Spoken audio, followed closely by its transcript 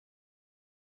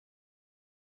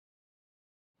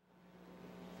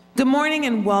Good morning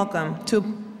and welcome to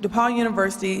DePauw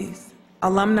University's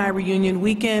Alumni Reunion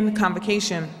Weekend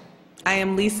Convocation. I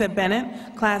am Lisa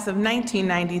Bennett, class of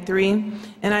 1993,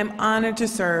 and I'm honored to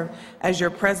serve as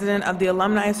your president of the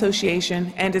Alumni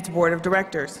Association and its board of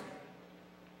directors.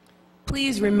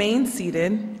 Please remain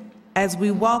seated as we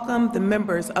welcome the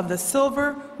members of the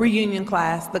Silver Reunion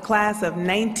class, the class of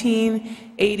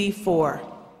 1984.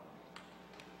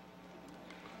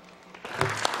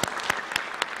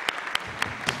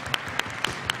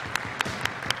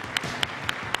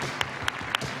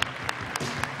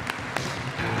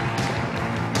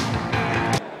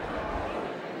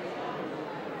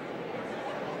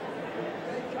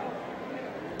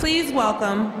 Please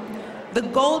welcome the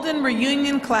Golden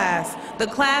Reunion class, the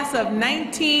class of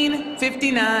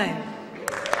 1959.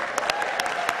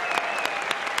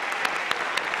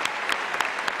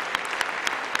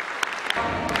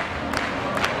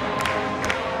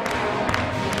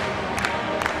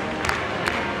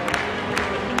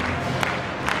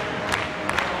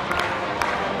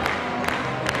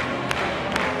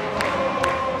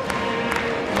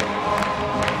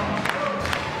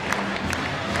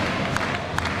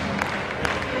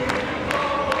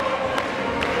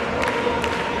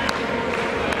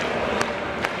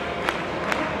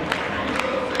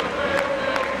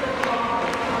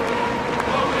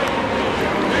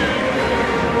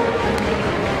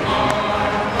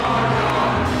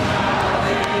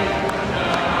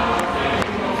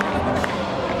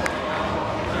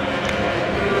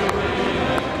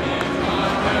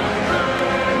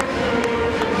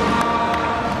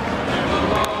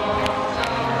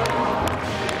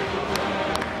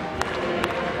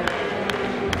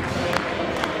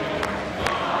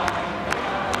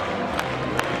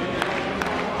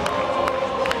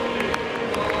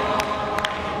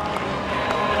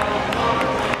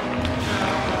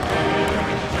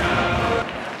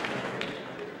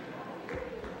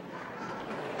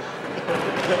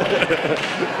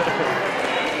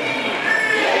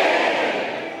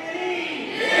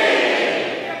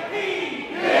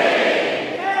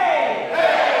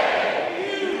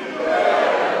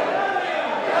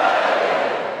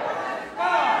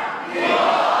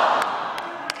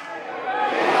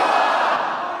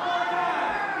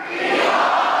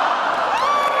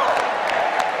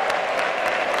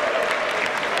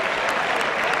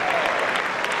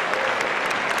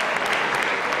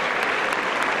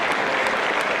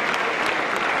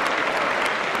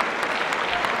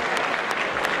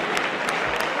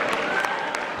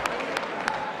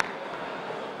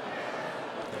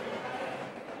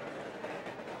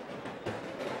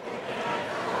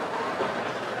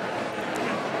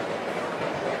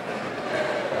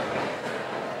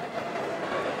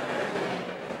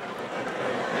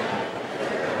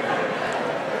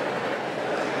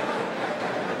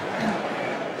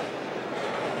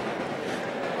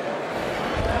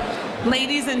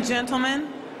 Ladies and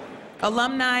gentlemen,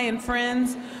 alumni and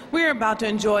friends, we are about to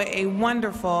enjoy a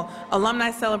wonderful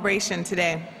alumni celebration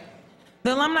today.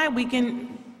 The Alumni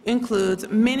Weekend includes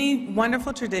many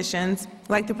wonderful traditions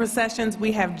like the processions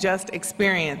we have just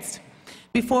experienced.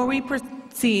 Before we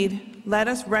proceed, let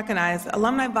us recognize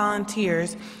alumni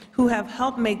volunteers who have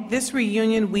helped make this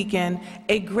reunion weekend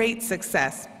a great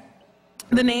success.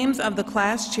 The names of the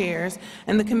class chairs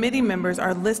and the committee members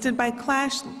are listed by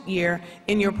class year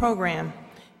in your program.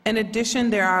 In addition,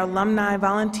 there are alumni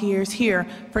volunteers here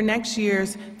for next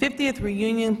year's 50th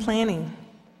reunion planning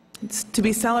to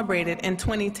be celebrated in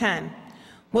 2010.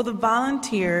 Will the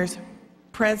volunteers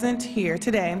present here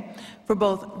today for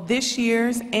both this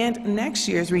year's and next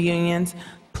year's reunions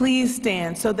please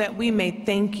stand so that we may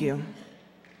thank you.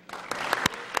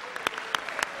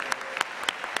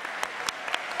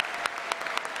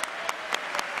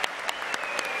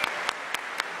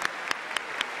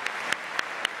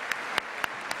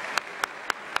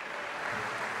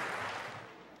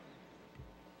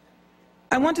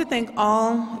 I want to thank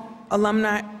all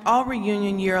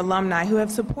reunion year alumni who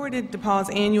have supported DePauw's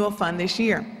annual fund this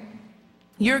year.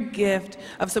 Your gift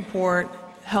of support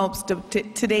helps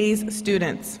today's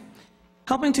students,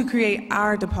 helping to create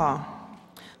our DePauw.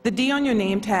 The D on your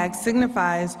name tag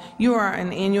signifies you are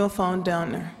an annual fund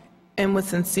donor, and with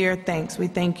sincere thanks, we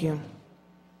thank you.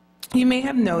 You may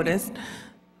have noticed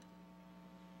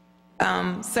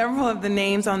several of the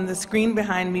names on the screen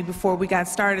behind me before we got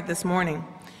started this morning.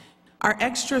 Our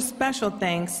extra special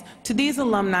thanks to these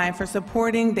alumni for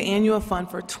supporting the annual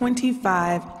fund for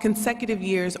 25 consecutive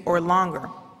years or longer.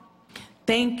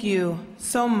 Thank you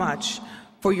so much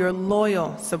for your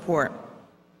loyal support.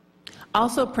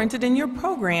 Also printed in your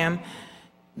program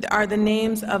are the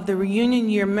names of the reunion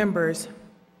year members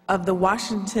of the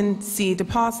Washington C.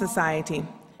 DePauw Society.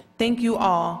 Thank you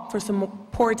all for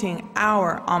supporting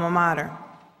our alma mater.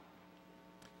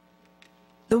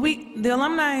 The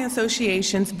Alumni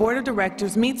Association's Board of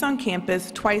Directors meets on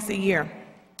campus twice a year,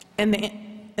 and the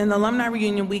Alumni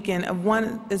Reunion Weekend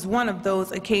is one of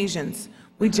those occasions.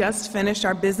 We just finished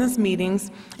our business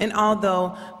meetings, and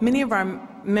although many of our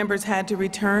members had to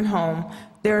return home,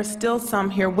 there are still some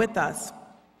here with us.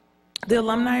 The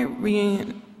Alumni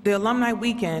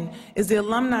Weekend is the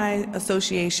Alumni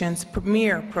Association's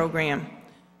premier program.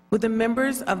 Would the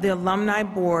members of the Alumni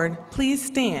Board please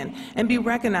stand and be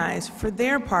recognized for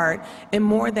their part in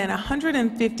more than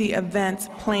 150 events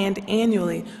planned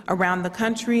annually around the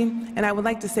country, and I would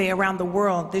like to say around the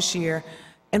world this year,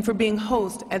 and for being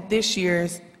host at this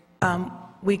year's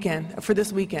weekend, for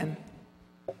this weekend.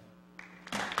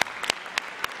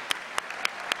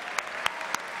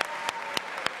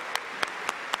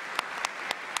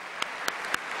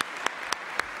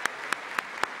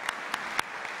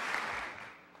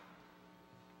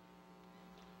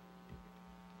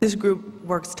 This group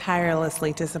works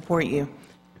tirelessly to support you.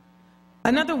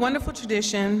 Another wonderful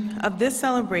tradition of this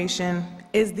celebration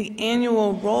is the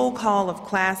annual roll call of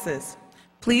classes.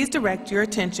 Please direct your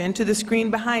attention to the screen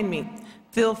behind me.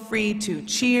 Feel free to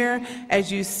cheer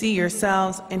as you see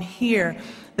yourselves and hear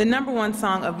the #1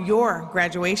 song of your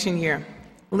graduation year.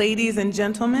 Ladies and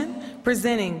gentlemen,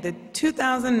 presenting the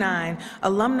 2009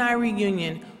 Alumni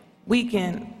Reunion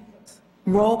Weekend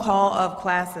Roll Call of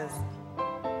Classes.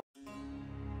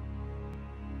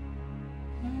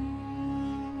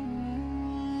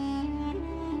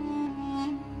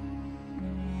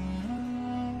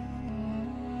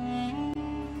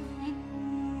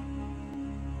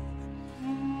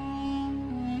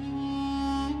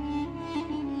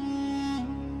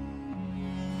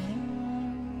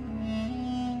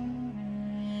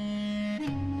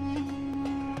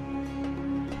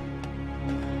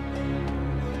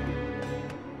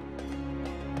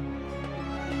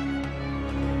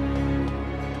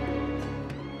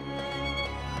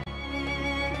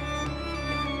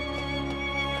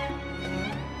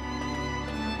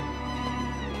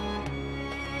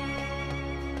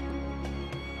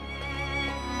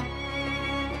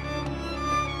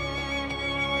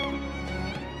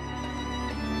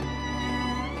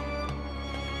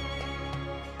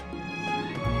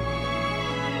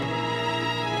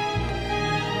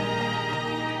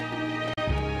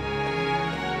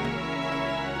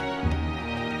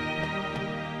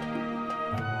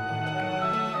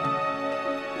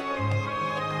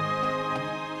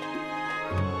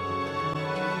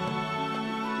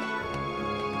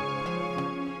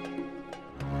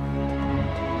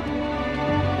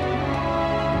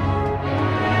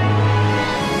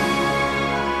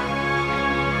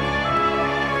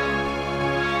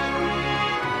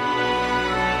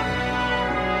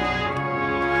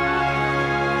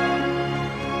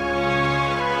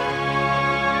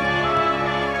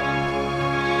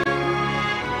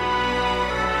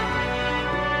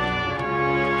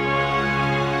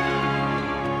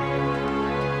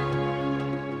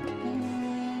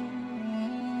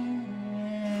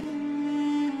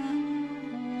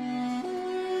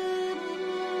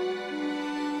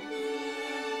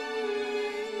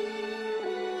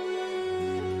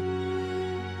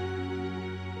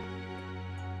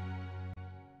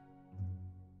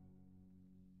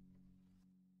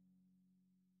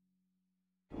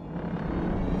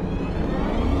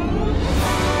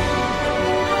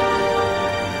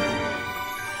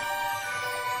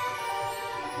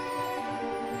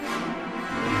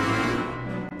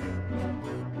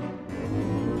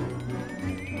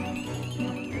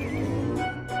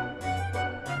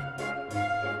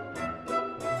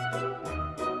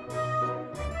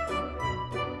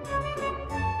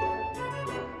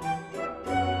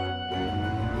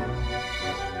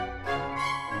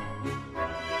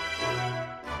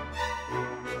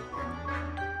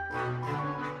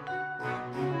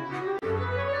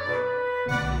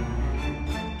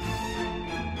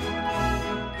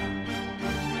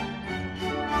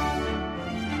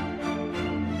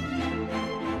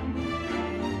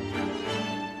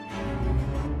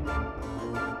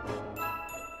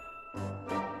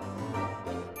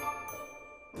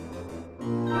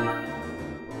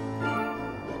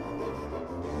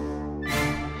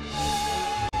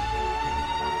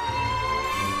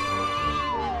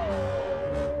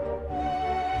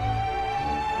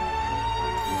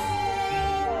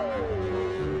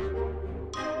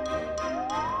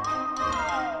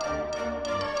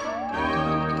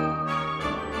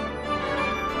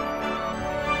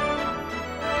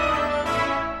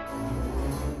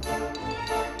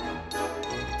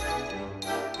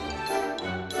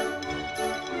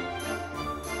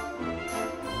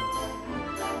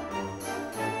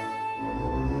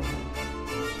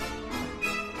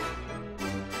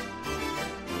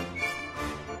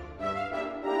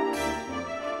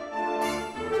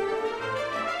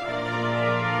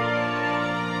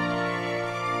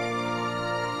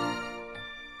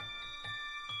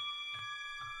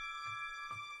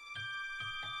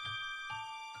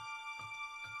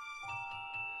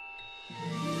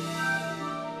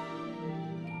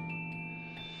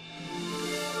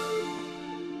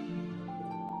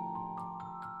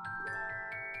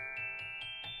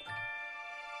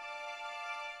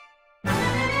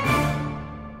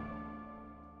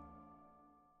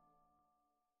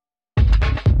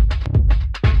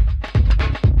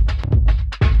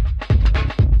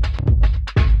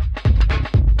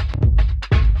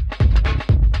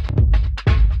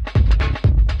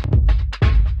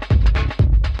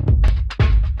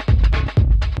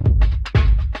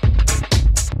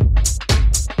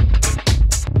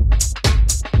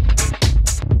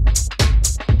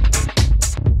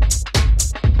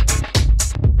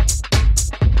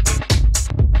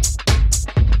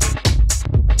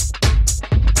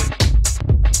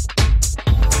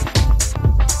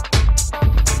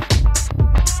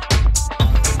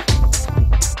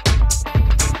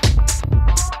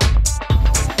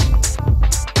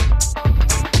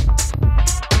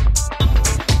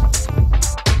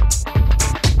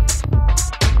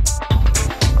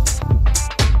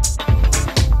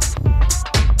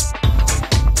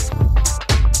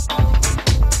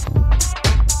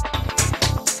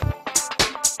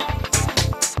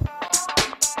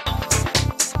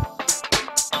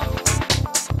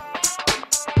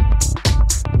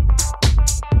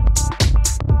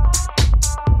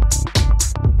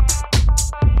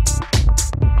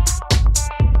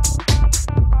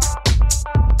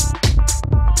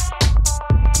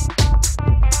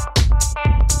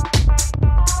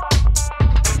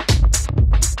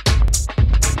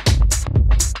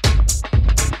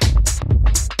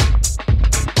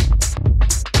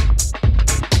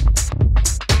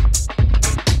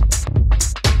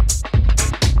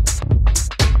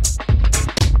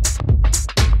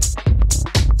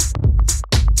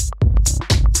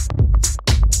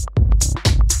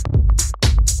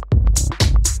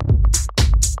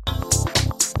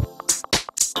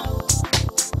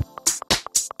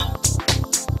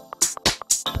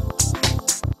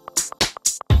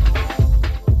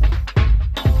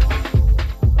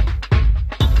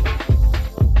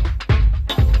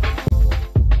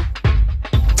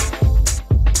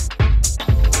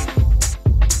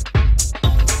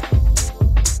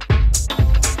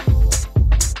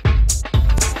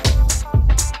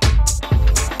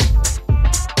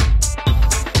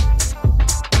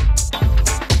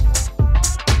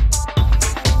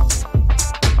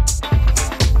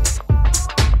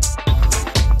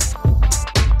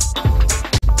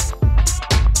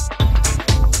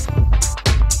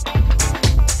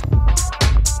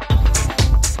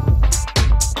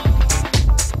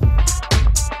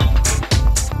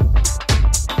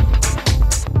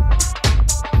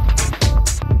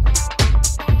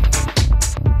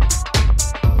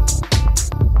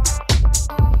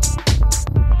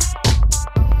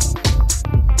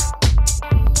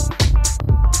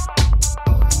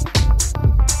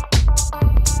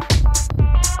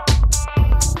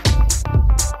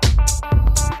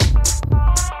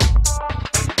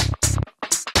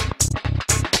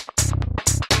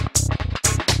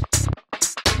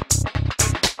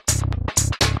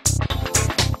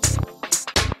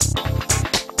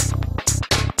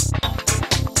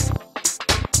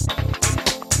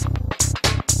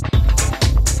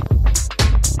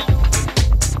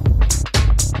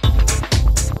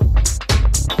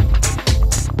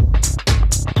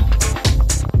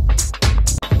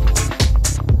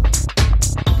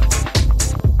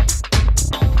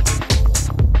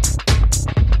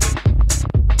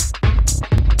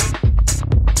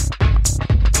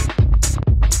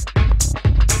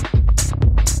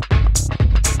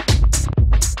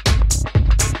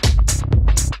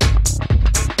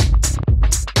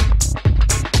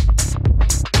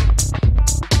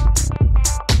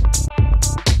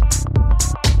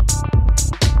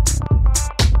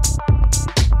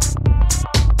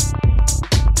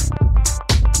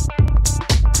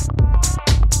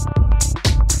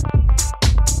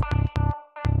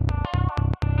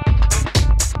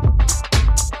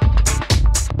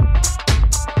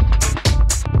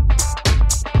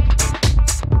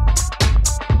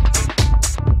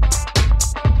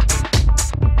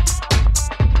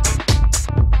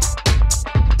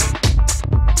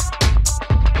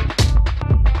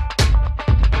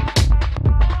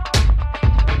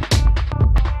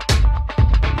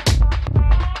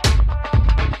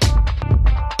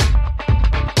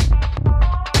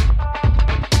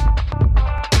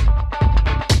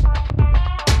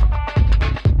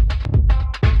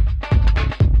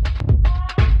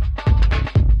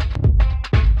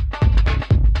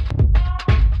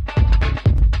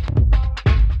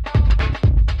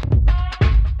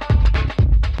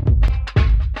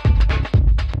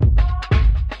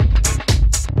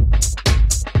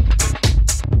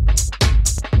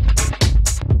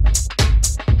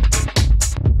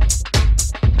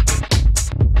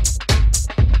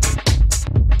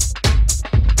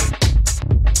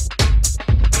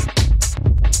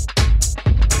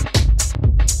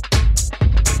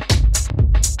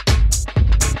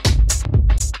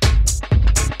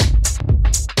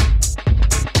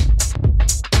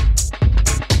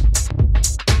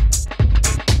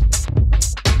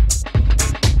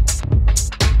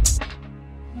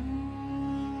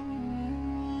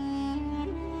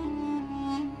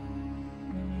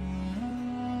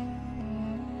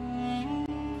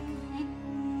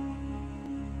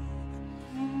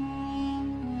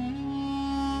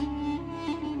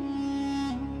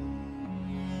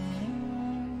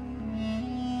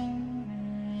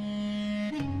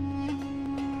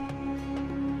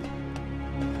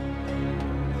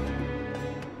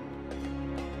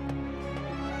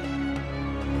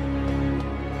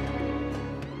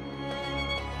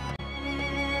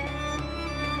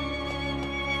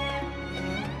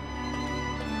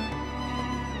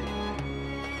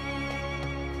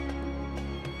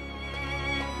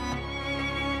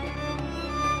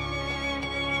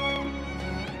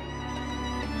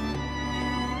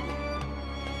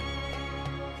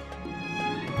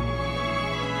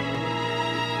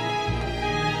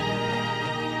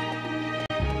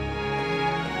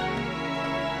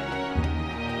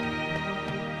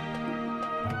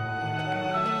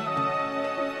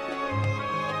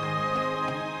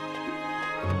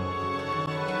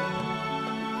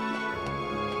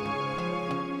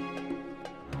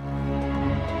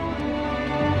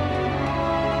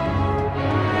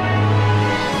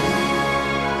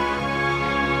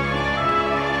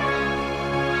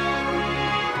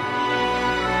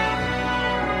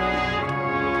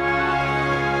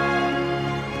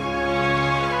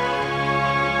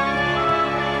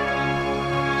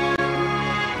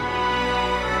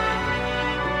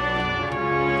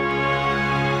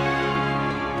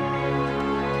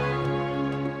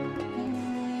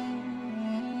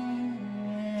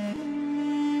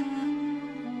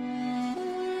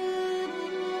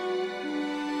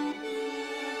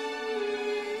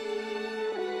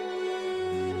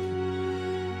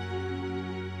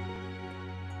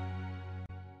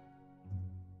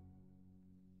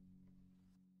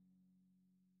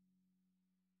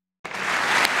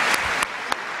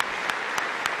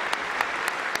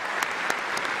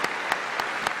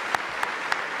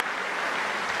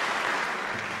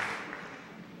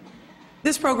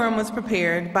 This program was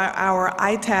prepared by our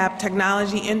ITAP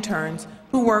technology interns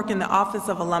who work in the Office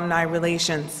of Alumni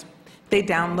Relations. They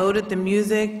downloaded the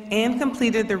music and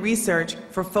completed the research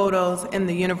for photos in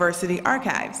the university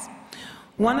archives.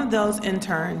 One of those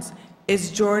interns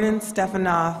is Jordan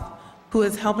Stefanoff, who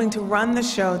is helping to run the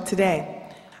show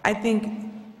today. I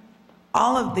think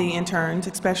all of the interns,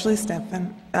 especially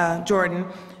Jordan,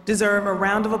 deserve a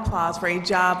round of applause for a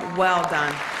job well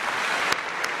done.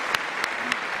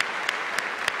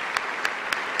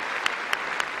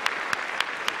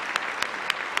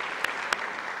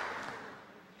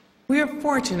 We are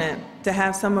fortunate to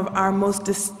have some of our most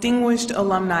distinguished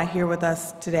alumni here with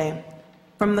us today,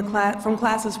 from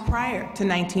classes prior to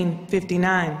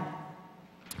 1959.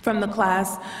 From the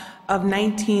class of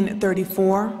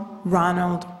 1934,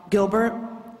 Ronald Gilbert.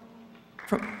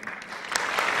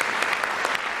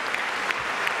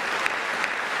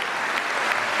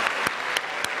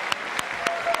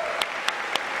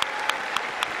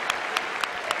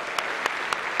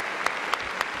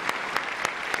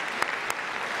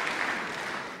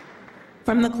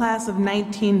 From the class of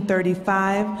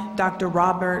 1935, Dr.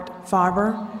 Robert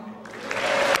Farber.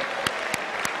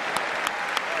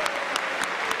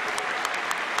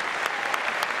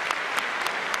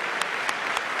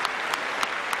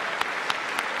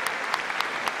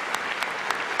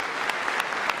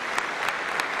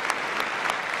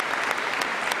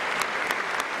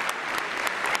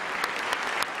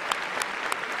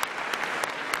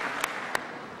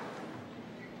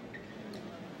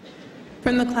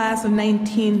 From the class of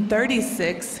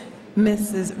 1936,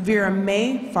 Mrs. Vera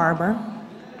Mae Farber.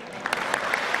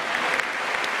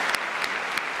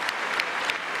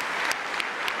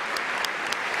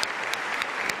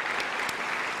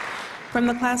 From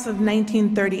the class of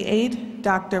 1938,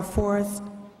 Dr. Forrest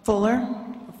Fuller.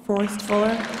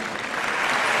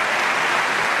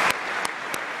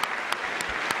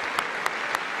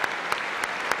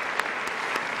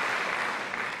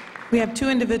 We have two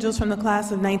individuals from the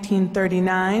class of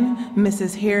 1939,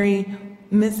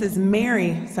 Mrs.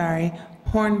 Mary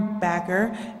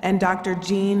Hornbacker and Dr.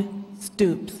 Jean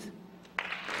Stoops.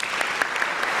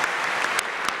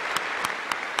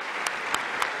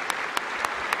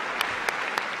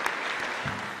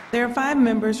 There are 5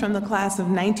 members from the class of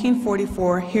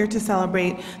 1944 here to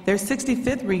celebrate their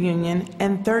 65th reunion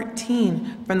and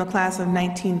 13 from the class of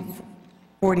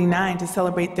 1949 to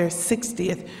celebrate their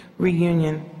 60th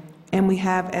reunion. And we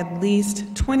have at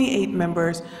least 28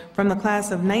 members from the class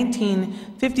of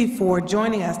 1954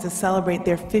 joining us to celebrate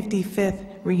their 55th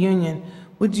reunion.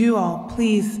 Would you all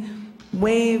please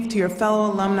wave to your fellow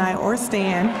alumni or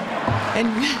stand and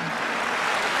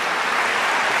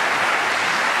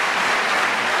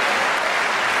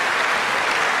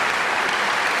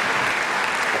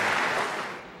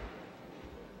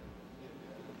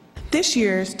This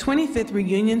year's 25th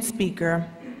reunion speaker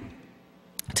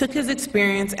took his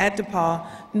experience at DePauw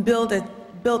and built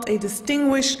a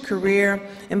distinguished career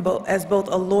as both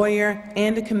a lawyer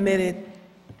and a committed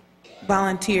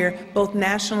volunteer, both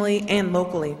nationally and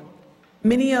locally.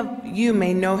 Many of you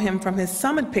may know him from his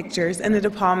summit pictures in the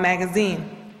DePauw magazine.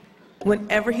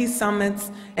 Whenever he summits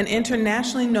an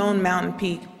internationally known mountain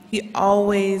peak, he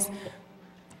always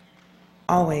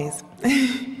flies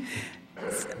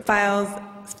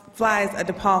a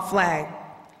DePauw flag.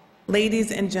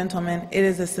 Ladies and gentlemen, it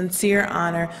is a sincere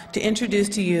honor to introduce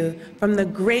to you from the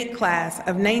great class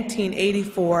of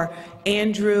 1984,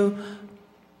 Andrew.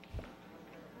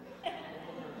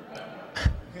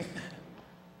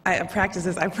 I practiced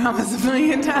this, I promise, a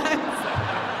million times.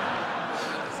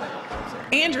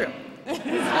 Andrew.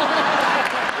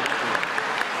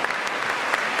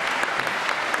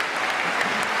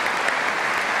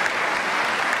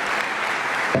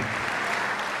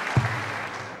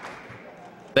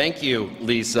 Thank you,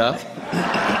 Lisa.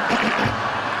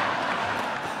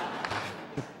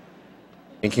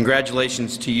 And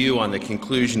congratulations to you on the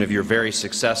conclusion of your very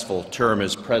successful term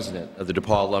as president of the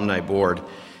DePauw Alumni Board.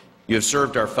 You have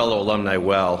served our fellow alumni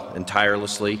well and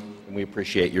tirelessly, and we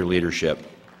appreciate your leadership.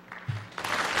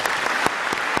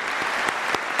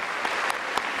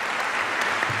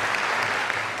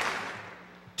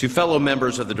 To fellow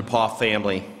members of the DePauw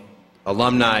family,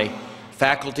 alumni,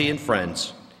 faculty, and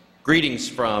friends, greetings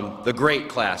from the great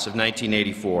class of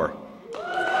 1984.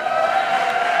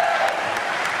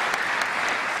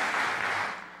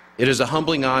 It is a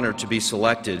humbling honor to be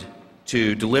selected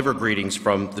to deliver greetings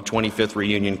from the 25th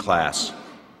reunion class.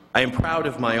 I am proud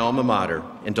of my alma mater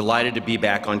and delighted to be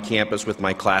back on campus with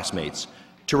my classmates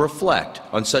to reflect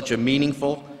on such a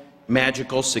meaningful,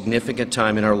 magical, significant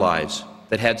time in our lives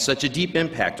that had such a deep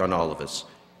impact on all of us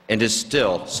and is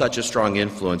still such a strong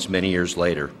influence many years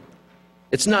later.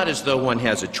 It's not as though one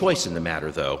has a choice in the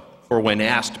matter, though, for when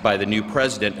asked by the new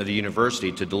president of the university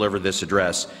to deliver this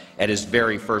address at his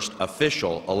very first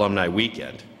official Alumni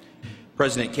Weekend,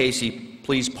 President Casey,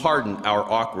 please pardon our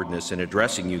awkwardness in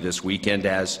addressing you this weekend,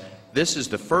 as this is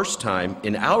the first time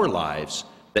in our lives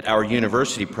that our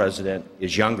university president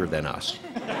is younger than us.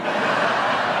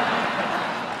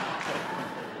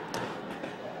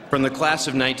 From the class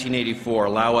of 1984,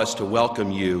 allow us to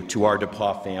welcome you to our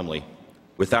DePauw family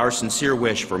with our sincere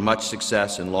wish for much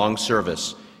success and long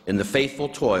service in the faithful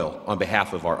toil on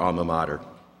behalf of our alma mater.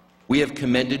 We have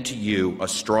commended to you a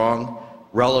strong,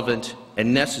 relevant,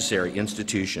 and necessary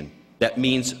institution that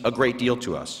means a great deal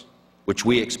to us, which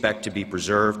we expect to be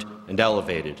preserved and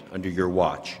elevated under your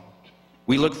watch.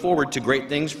 We look forward to great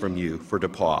things from you for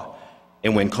DePauw,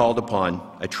 and when called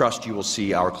upon, I trust you will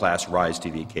see our class rise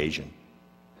to the occasion.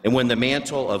 And when the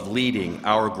mantle of leading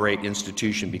our great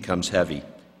institution becomes heavy,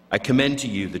 I commend to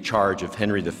you the charge of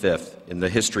Henry V in the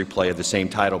history play of the same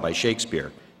title by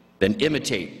Shakespeare. Then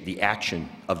imitate the action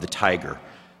of the tiger,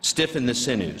 stiffen the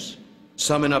sinews,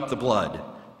 summon up the blood,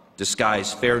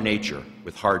 disguise fair nature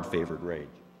with hard-favored rage.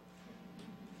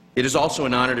 It is also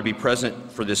an honor to be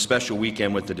present for this special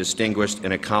weekend with the distinguished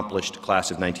and accomplished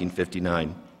class of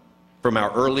 1959. From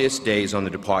our earliest days on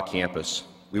the DePauw campus,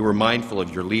 we were mindful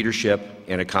of your leadership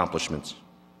and accomplishments.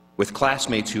 With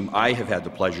classmates whom I have had the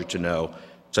pleasure to know,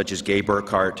 such as Gay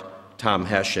Burkhart, Tom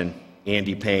Hessian,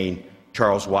 Andy Payne,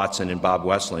 Charles Watson, and Bob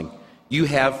Wessling, you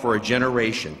have for a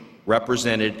generation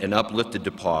represented and uplifted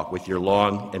DePauw with your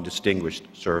long and distinguished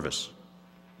service.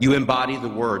 You embody the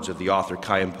words of the author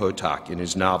Chaim Potok in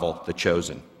his novel, The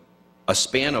Chosen. A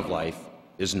span of life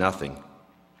is nothing,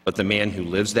 but the man who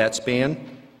lives that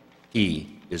span,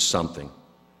 he is something.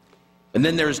 And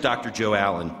then there is Dr. Joe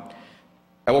Allen.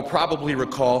 I will probably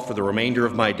recall for the remainder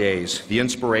of my days the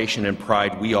inspiration and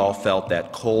pride we all felt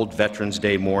that cold Veterans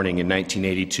Day morning in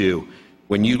 1982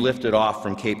 when you lifted off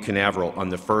from Cape Canaveral on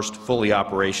the first fully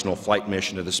operational flight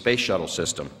mission of the Space Shuttle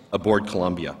system aboard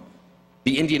Columbia.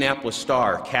 The Indianapolis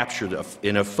Star captured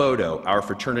in a photo our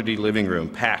fraternity living room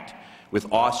packed with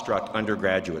awestruck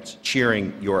undergraduates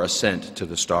cheering your ascent to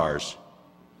the stars.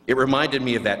 It reminded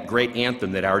me of that great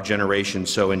anthem that our generation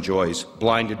so enjoys,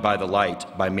 Blinded by the Light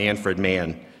by Manfred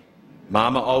Mann.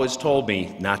 Mama always told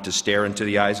me not to stare into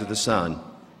the eyes of the sun.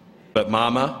 But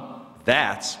Mama,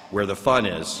 that's where the fun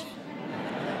is.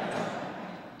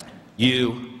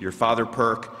 You, your father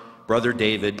Perk, brother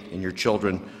David, and your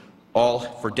children all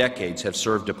for decades have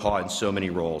served DePauw in so many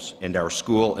roles, and our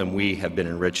school and we have been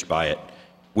enriched by it.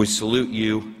 We salute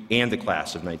you and the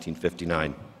class of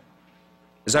 1959.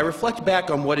 As I reflect back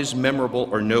on what is memorable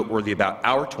or noteworthy about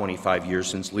our 25 years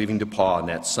since leaving DePauw on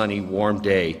that sunny, warm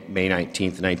day, May 19,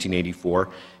 1984,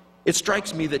 it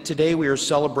strikes me that today we are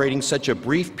celebrating such a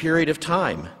brief period of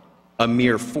time, a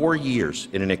mere 4 years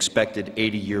in an expected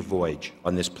 80-year voyage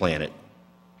on this planet.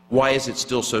 Why is it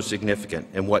still so significant,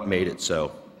 and what made it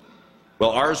so? Well,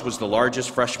 ours was the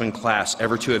largest freshman class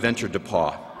ever to have entered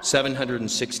DePauw,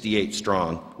 768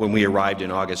 strong, when we arrived in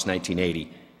August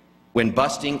 1980. When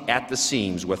busting at the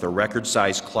seams with a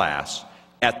record-sized class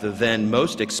at the then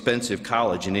most expensive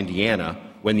college in Indiana,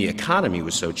 when the economy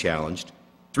was so challenged,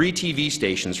 3 TV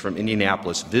stations from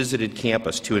Indianapolis visited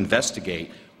campus to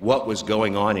investigate what was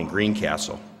going on in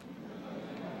Greencastle.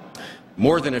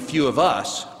 More than a few of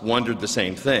us wondered the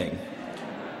same thing,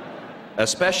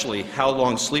 especially how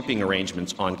long sleeping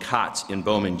arrangements on cots in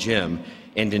Bowman Gym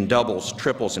and in doubles,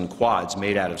 triples, and quads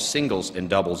made out of singles and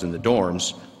doubles in the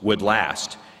dorms would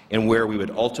last, and where we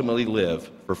would ultimately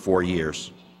live for 4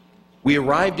 years. We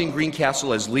arrived in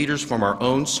Greencastle as leaders from our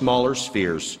own smaller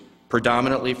spheres,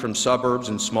 predominantly from suburbs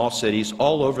and small cities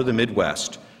all over the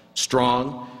Midwest,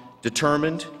 strong,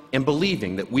 determined, and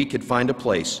believing that we could find a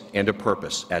place and a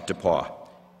purpose at DePauw,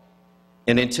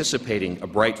 and anticipating a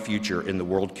bright future in the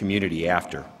world community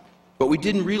after. But we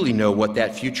didn't really know what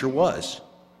that future was,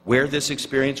 where this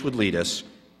experience would lead us,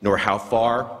 nor how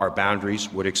far our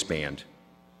boundaries would expand.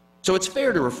 So it's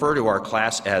fair to refer to our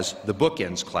class as the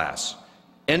bookends class,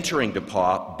 entering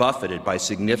DePauw buffeted by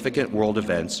significant world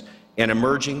events and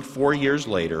emerging 4 years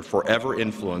later forever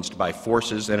influenced by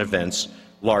forces and events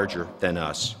larger than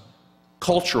us.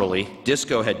 Culturally,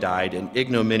 disco had died an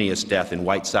ignominious death in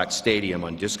White Sox Stadium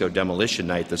on Disco Demolition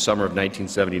Night the summer of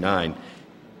 1979,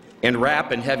 and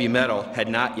rap and heavy metal had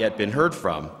not yet been heard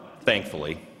from,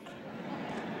 thankfully.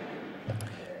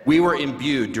 We were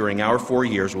imbued during our 4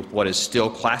 years with what is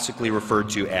still classically referred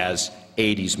to as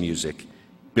 80s music.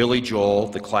 Billy Joel,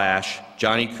 The Clash,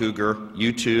 Johnny Cougar,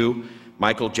 U2,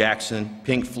 Michael Jackson,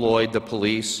 Pink Floyd, The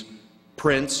Police,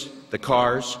 Prince, The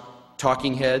Cars,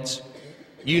 Talking Heads.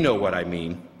 You know what I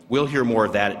mean. We'll hear more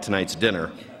of that at tonight's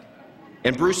dinner.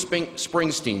 And Bruce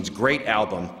Springsteen's great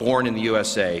album, Born in the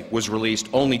USA, was released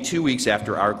only 2 weeks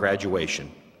after our graduation.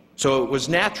 So it was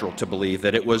natural to believe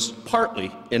that it was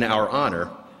partly in our honor.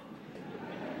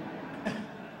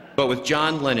 But with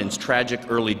John Lennon's tragic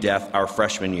early death our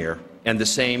freshman year, and the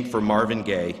same for Marvin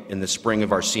Gaye in the spring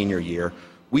of our senior year,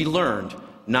 we learned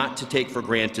not to take for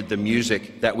granted the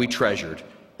music that we treasured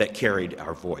that carried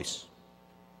our voice.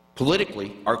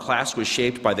 Politically, our class was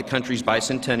shaped by the country's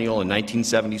bicentennial in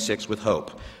 1976 with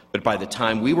hope, but by the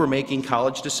time we were making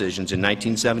college decisions in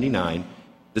 1979,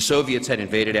 the Soviets had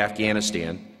invaded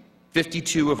Afghanistan.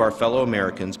 52 of our fellow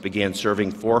Americans began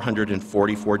serving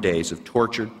 444 days of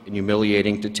tortured and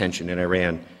humiliating detention in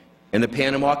Iran, and the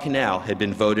Panama Canal had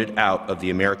been voted out of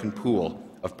the American pool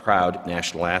of proud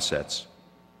national assets.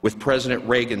 With President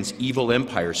Reagan's evil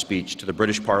empire speech to the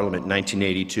British Parliament in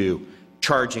 1982,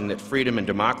 charging that freedom and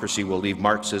democracy will leave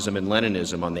Marxism and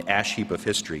Leninism on the ash heap of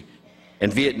history,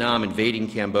 and Vietnam invading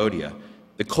Cambodia,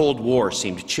 the Cold War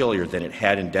seemed chillier than it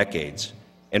had in decades.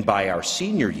 And by our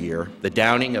senior year, the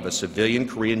downing of a civilian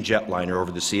Korean jetliner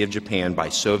over the Sea of Japan by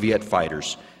Soviet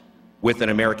fighters, with an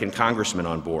American congressman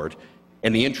on board,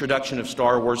 and the introduction of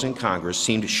Star Wars in Congress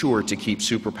seemed sure to keep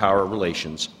superpower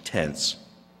relations tense.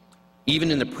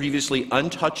 Even in the previously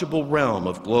untouchable realm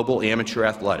of global amateur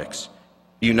athletics,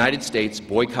 the United States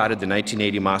boycotted the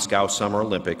 1980 Moscow Summer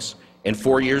Olympics, and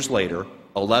 4 years later,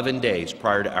 11 days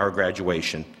prior to our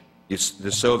graduation,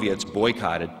 the Soviets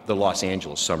boycotted the Los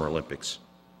Angeles Summer Olympics.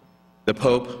 The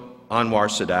Pope, Anwar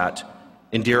Sadat,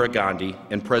 Indira Gandhi,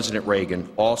 and President Reagan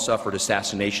all suffered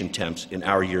assassination attempts in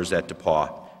our years at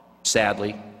DePauw.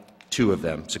 Sadly, 2 of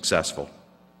them successful.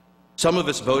 Some of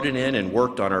us voted in and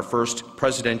worked on our first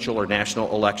presidential or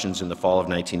national elections in the fall of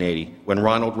 1980, when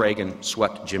Ronald Reagan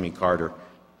swept Jimmy Carter.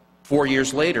 4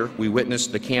 years later, we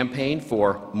witnessed the campaign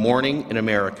for Morning in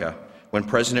America, when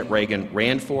President Reagan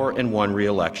ran for and won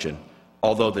re-election,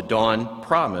 although the dawn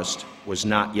promised was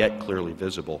not yet clearly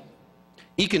visible.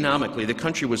 Economically, the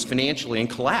country was financially in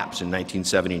collapse in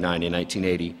 1979 and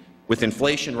 1980, with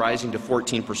inflation rising to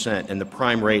 14% and the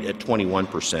prime rate at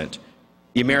 21%.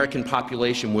 The American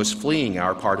population was fleeing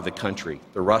our part of the country,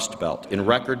 the Rust Belt, in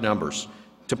record numbers,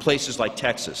 to places like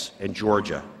Texas and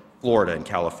Georgia, Florida and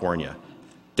California.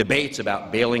 Debates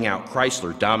about bailing out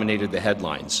Chrysler dominated the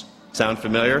headlines. Sound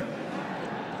familiar?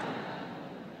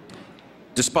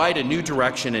 Despite a new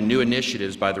direction and new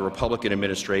initiatives by the Republican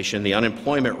administration, the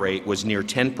unemployment rate was near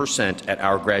 10% at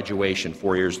our graduation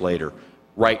 4 years later,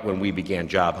 right when we began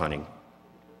job hunting.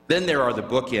 Then there are the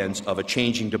bookends of a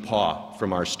changing DePauw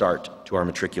from our start to our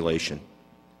matriculation.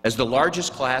 As the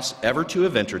largest class ever to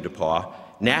have entered DePauw,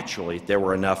 naturally there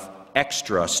were enough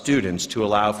extra students to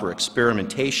allow for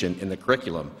experimentation in the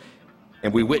curriculum,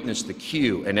 and we witnessed the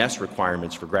Q and S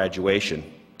requirements for graduation.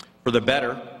 For the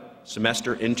better,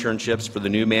 semester internships for the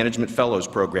new Management Fellows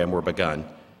program were begun.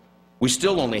 We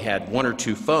still only had 1 or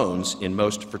 2 phones in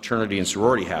most fraternity and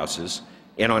sorority houses,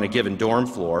 and on a given dorm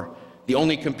floor, the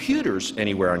only computers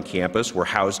anywhere on campus were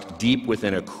housed deep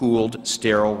within a cooled,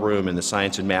 sterile room in the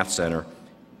Science and Math Center,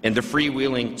 and the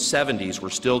freewheeling 70s were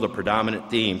still the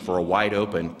predominant theme for a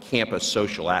wide-open campus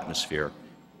social atmosphere.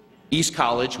 East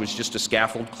College was just a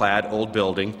scaffold-clad old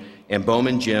building, and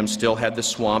Bowman Gym still had the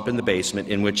swamp in the basement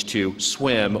in which to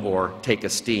swim or take a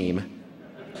steam.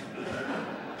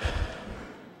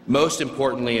 Most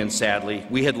importantly and sadly,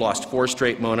 we had lost 4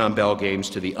 straight Monon Bell games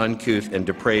to the uncouth and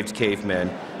depraved cavemen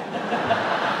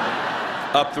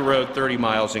up the road 30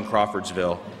 miles in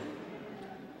Crawfordsville.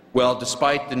 Well,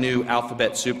 despite the new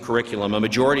alphabet soup curriculum, a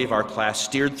majority of our class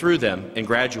steered through them and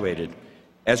graduated.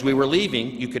 As we were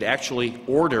leaving, you could actually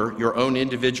order your own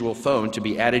individual phone to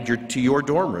be added to your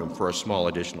dorm room for a small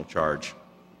additional charge.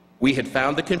 We had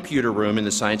found the computer room in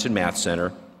the Science and Math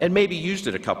Center and maybe used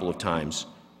it a couple of times,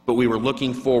 but we were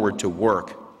looking forward to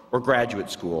work or graduate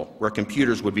school where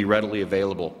computers would be readily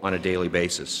available on a daily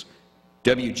basis.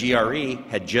 WGRE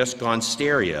had just gone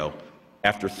stereo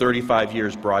after 35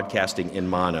 years broadcasting in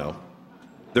mono.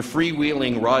 The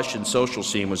freewheeling rush and social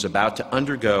scene was about to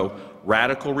undergo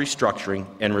radical restructuring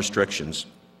and restrictions,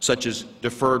 such as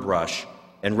deferred rush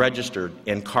and registered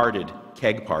and carded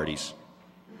keg parties.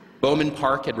 Bowman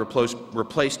Park had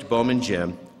replaced Bowman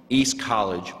Gym. East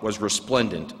College was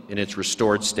resplendent in its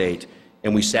restored state,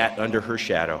 and we sat under her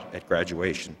shadow at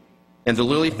graduation. And the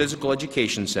Lilly Physical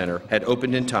Education Center had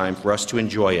opened in time for us to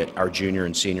enjoy it our junior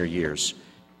and senior years.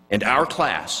 And our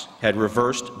class had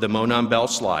reversed the Monon Bell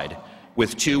slide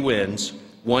with 2 wins,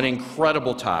 1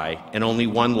 incredible tie, and only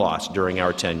 1 loss during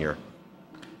our tenure.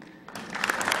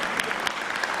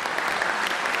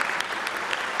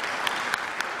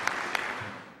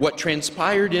 What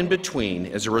transpired in between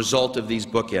as a result of these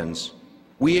bookends,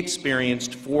 we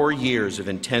experienced 4 years of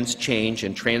intense change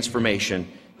and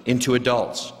transformation into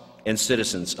adults and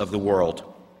citizens of the world.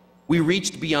 We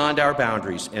reached beyond our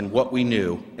boundaries and what we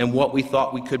knew and what we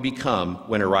thought we could become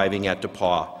when arriving at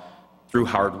DePauw. Through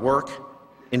hard work,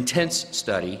 intense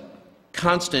study,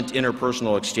 constant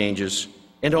interpersonal exchanges,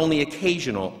 and only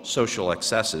occasional social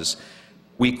excesses,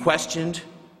 we questioned,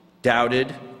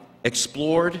 doubted,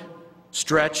 explored,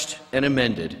 stretched, and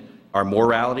amended our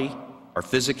morality, our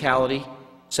physicality,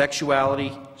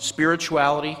 sexuality,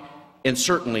 spirituality, and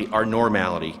certainly our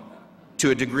normality.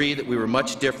 To a degree that we were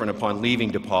much different upon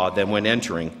leaving DePauw than when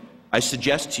entering, I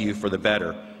suggest to you for the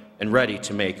better and ready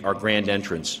to make our grand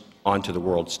entrance onto the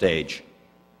world stage.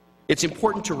 It's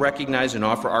important to recognize and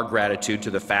offer our gratitude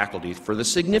to the faculty for the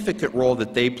significant role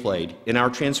that they played in our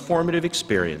transformative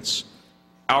experience.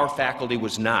 Our faculty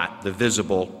was not the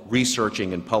visible,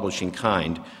 researching, and publishing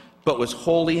kind, but was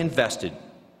wholly invested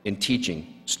in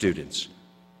teaching students.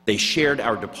 They shared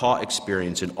our DePauw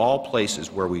experience in all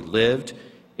places where we lived,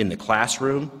 in the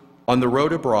classroom, on the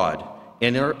road abroad,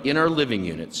 in our living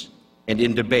units, and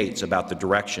in debates about the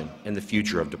direction and the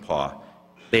future of DePauw.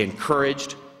 They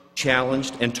encouraged,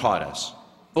 challenged, and taught us,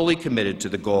 fully committed to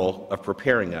the goal of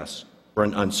preparing us for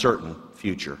an uncertain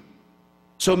future.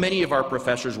 So many of our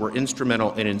professors were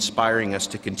instrumental in inspiring us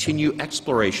to continue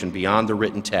exploration beyond the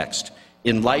written text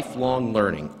in lifelong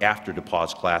learning after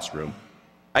DePauw's classroom.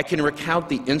 I can recount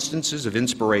the instances of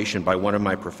inspiration by one of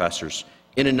my professors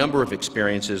in a number of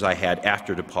experiences I had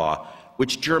after DePauw,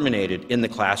 which germinated in the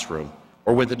classroom,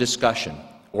 or with a discussion,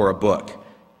 or a book,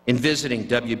 in visiting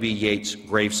W.B. Yeats'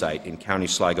 gravesite in County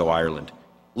Sligo, Ireland,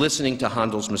 listening to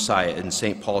Handel's Messiah in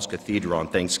St. Paul's Cathedral on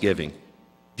Thanksgiving,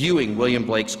 viewing William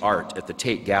Blake's art at the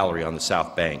Tate Gallery on the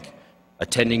South Bank,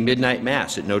 attending midnight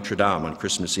Mass at Notre Dame on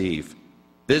Christmas Eve,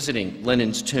 visiting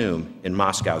Lenin's tomb in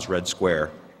Moscow's Red Square,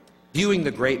 viewing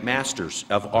the great masters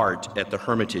of art at the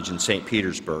Hermitage in St.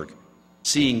 Petersburg,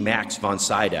 seeing Max von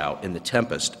Sydow in The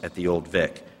Tempest at the Old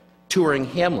Vic, touring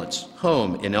Hamlet's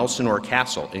home in Elsinore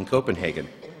Castle in Copenhagen,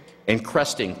 and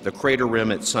cresting the crater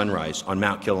rim at sunrise on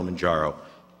Mount Kilimanjaro.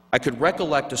 I could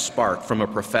recollect a spark from a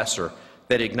professor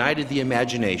that ignited the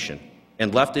imagination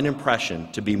and left an impression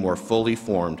to be more fully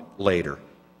formed later.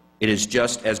 It is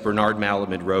just as Bernard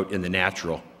Malamud wrote in The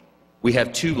Natural, "We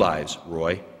have two lives,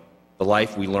 Roy, the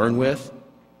life we learn with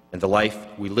and the life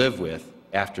we live with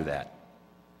after that."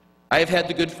 I have had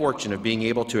the good fortune of being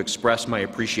able to express my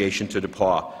appreciation to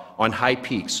DePauw on high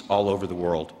peaks all over the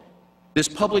world. This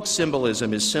public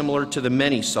symbolism is similar to the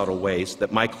many subtle ways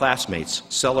that my classmates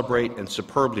celebrate and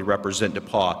superbly represent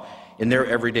DePauw in their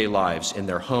everyday lives, in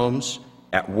their homes,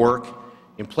 at work,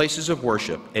 in places of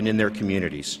worship, and in their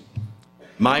communities.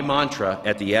 My mantra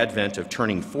at the advent of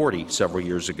turning 40 several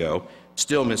years ago,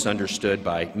 still misunderstood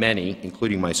by many,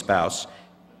 including my spouse,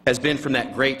 has been from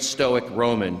that great Stoic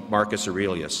Roman Marcus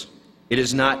Aurelius. It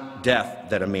is not death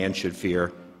that a man should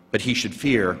fear, but he should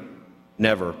fear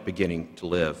never beginning to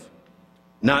live.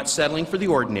 Not settling for the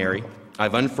ordinary,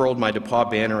 I've unfurled my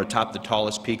DePauw banner atop the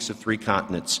tallest peaks of 3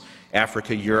 continents,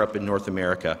 Africa, Europe, and North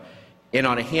America, and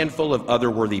on a handful of other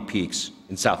worthy peaks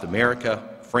in South America,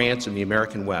 France, and the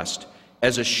American West,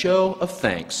 as a show of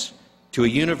thanks to a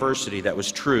university that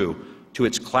was true to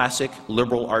its classic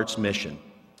liberal arts mission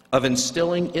of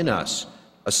instilling in us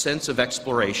a sense of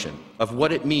exploration of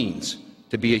what it means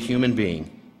to be a human being,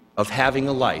 of having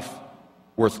a life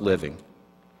worth living.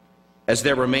 As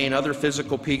there remain other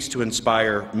physical peaks to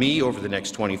inspire me over the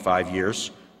next 25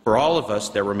 years, for all of us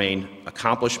there remain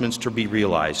accomplishments to be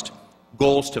realized,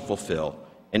 goals to fulfill,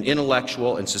 and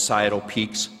intellectual and societal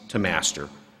peaks to master.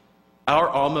 Our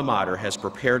alma mater has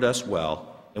prepared us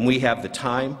well, and we have the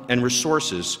time and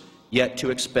resources yet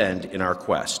to expend in our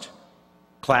quest.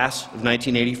 Class of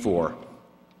 1984,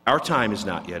 our time is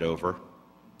not yet over.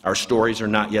 Our stories are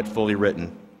not yet fully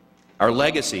written. Our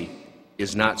legacy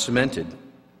is not cemented,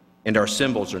 and our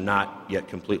symbols are not yet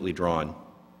completely drawn.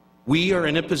 We are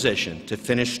in a position to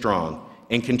finish strong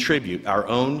and contribute our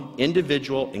own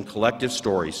individual and collective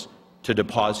stories to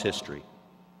DePauw's history.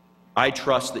 I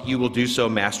trust that you will do so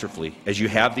masterfully as you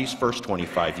have these first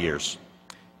 25 years.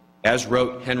 As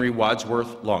wrote Henry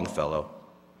Wadsworth Longfellow,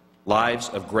 lives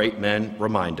of great men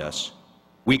remind us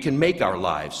we can make our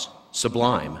lives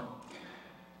sublime,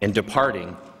 and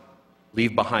departing,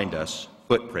 leave behind us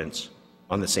footprints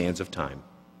on the sands of time.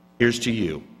 Here's to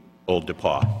you, old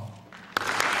DePauw.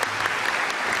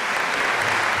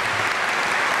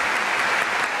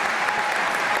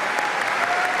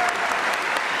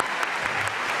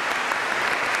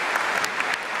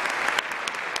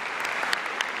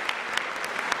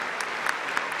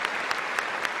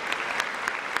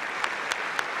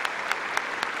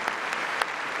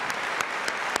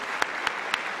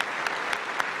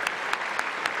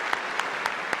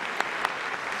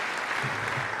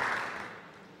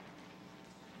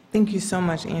 Thank you so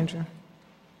much, Andrew.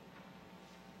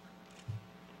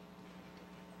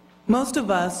 Most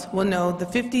of us will know the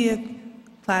 50th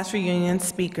class reunion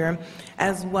speaker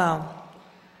as well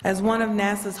as one of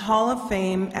NASA's Hall of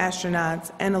Fame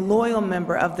astronauts and a loyal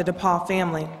member of the DePauw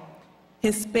family.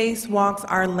 His spacewalks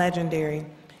are legendary,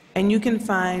 and you can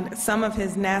find some of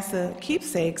his NASA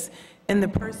keepsakes in the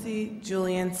Percy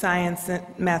Julian Science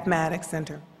Mathematics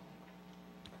Center.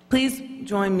 Please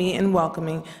join me in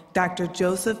welcoming Dr.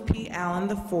 Joseph P.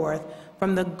 Allen IV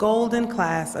from the Golden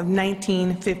Class of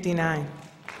 1959.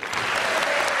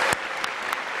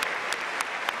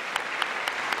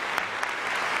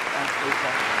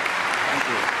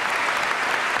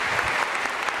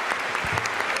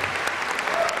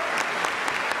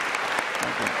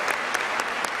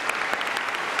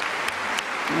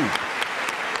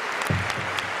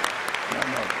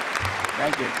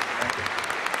 Thank you. Thank you.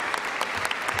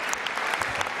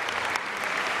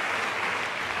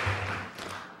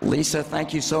 Lisa,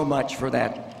 thank you so much for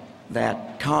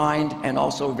that kind and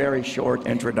also very short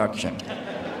introduction.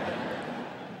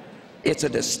 It's a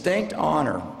distinct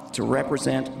honor to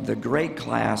represent the great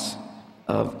class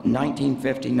of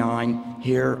 1959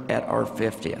 here at our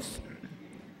 50th.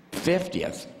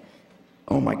 50th.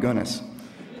 Oh my goodness.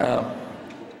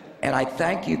 And I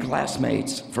thank you,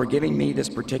 classmates, for giving me this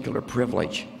particular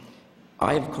privilege.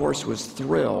 I, of course, was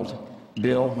thrilled,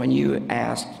 Bill, when you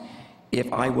asked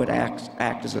if I would act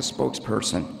as a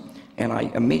spokesperson, and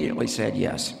I immediately said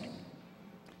yes.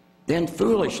 Then,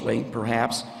 foolishly,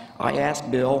 perhaps, I asked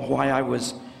Bill why I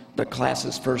was the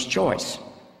class's first choice.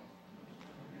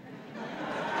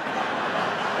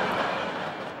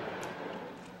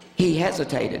 He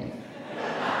hesitated.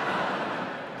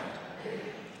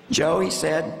 Joe, he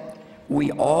said,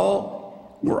 we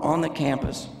all were on the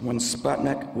campus when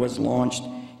Sputnik was launched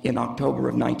in October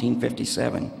of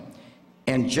 1957.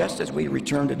 And just as we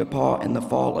returned to DePauw in the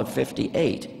fall of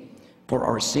 '58 for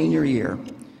our senior year,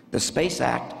 the Space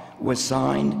Act was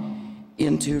signed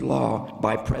into law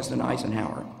by President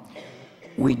Eisenhower.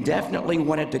 We definitely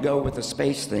wanted to go with the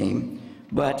space theme,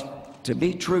 but to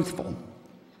be truthful,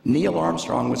 Neil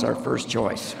Armstrong was our first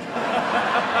choice.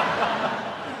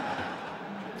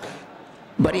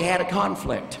 But he had a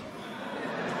conflict.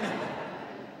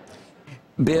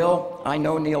 Bill, I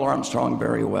know Neil Armstrong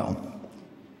very well,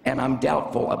 and I'm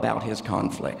doubtful about his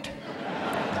conflict.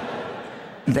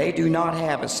 They do not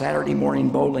have a Saturday morning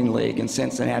bowling league in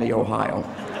Cincinnati, Ohio.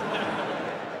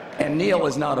 And Neil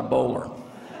is not a bowler.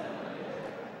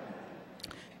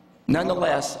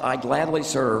 Nonetheless, I gladly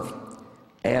serve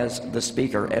as the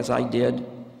speaker, as I did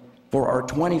for our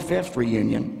 25th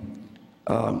reunion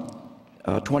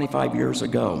 25 years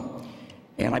ago.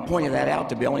 And I pointed that out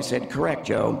to Bill, and he said, correct,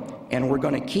 Joe, and we're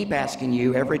going to keep asking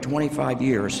you every 25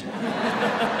 years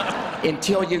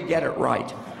until you get it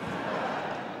right.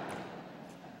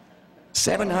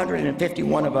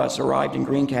 751 of us arrived in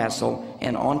Greencastle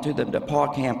and onto the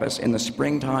DePauw campus in the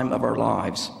springtime of our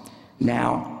lives,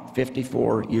 now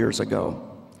 54 years ago.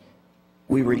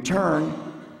 We return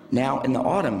now in the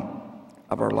autumn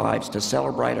of our lives to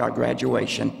celebrate our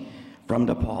graduation from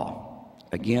DePauw,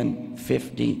 again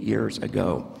 50 years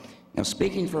ago. Now,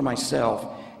 speaking for myself,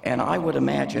 and I would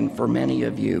imagine for many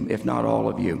of you, if not all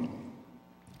of you,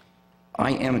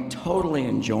 I am totally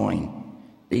enjoying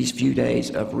these few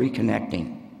days of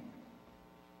reconnecting.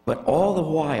 But all the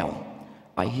while,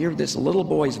 I hear this little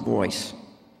boy's voice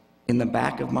in the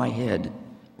back of my head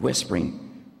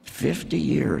whispering, 50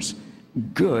 years,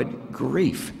 good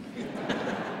grief.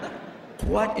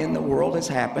 What in the world has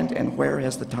happened, and where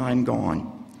has the time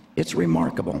gone? It's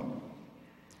remarkable.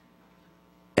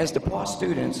 As DePauw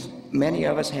students, many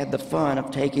of us had the fun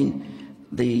of taking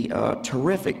the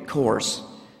terrific course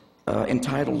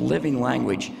entitled Living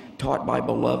Language, taught by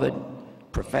beloved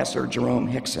Professor Jerome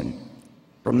Hickson.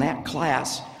 From that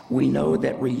class, we know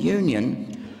that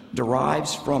reunion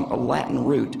derives from a Latin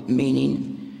root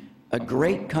meaning a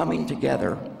great coming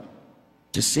together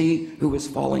to see who is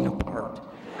falling apart.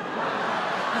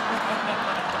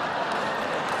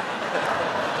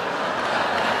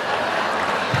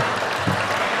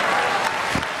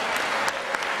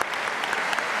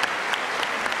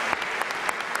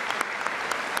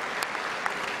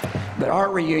 But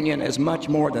our reunion is much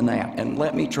more than that, and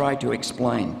let me try to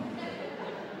explain.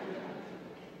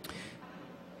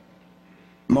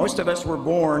 Most of us were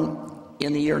born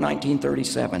in the year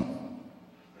 1937.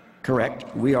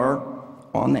 Correct? We are,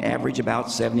 on the average,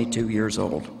 about 72 years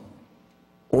old,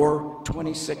 or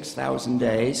 26,000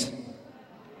 days,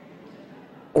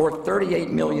 or 38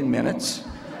 million minutes,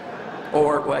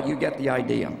 or, well, you get the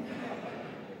idea.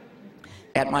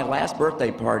 At my last birthday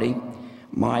party,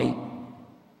 my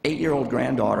 8-year-old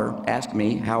granddaughter asked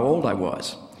me how old I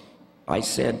was. I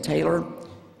said, "Taylor,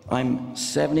 I'm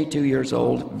 72 years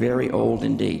old, very old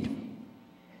indeed."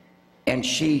 And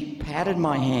she patted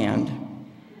my hand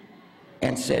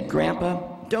and said, "Grandpa,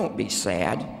 don't be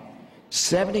sad.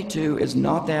 72 is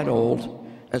not that old,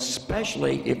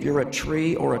 especially if you're a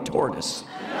tree or a tortoise."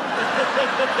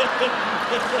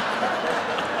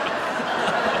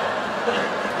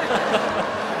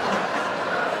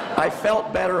 I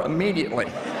felt better immediately.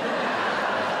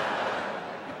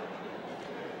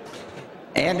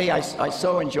 Andy, I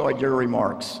so enjoyed your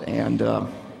remarks, and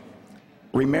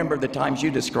remember the times you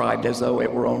described as though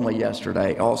it were only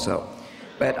yesterday also.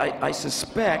 But I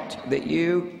suspect that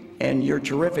you and your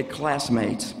terrific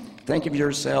classmates think of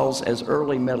yourselves as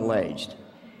early middle-aged,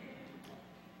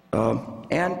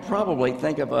 and probably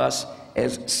think of us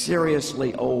as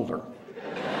seriously older.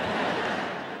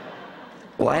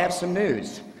 Well, I have some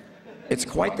news. It's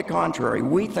quite the contrary.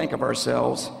 We think of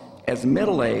ourselves as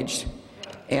middle-aged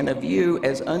and of you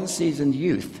as unseasoned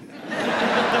youth.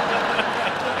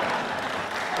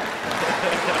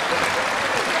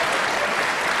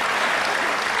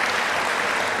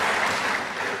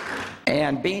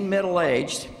 And being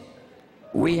middle-aged,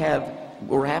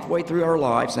 we're halfway through our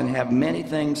lives and have many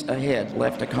things ahead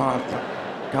left to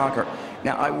conquer.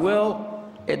 Now, I will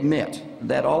admit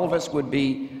that all of us would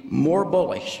be more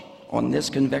bullish on this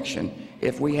conviction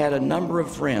if we had a number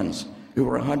of friends who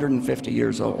were 150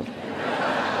 years old.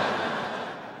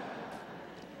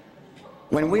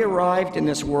 When we arrived in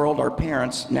this world, our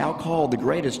parents, now called the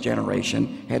greatest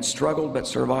generation, had struggled but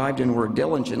survived and were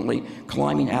diligently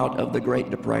climbing out of the Great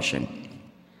Depression.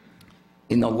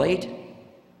 In the late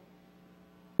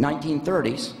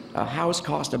 1930s, a house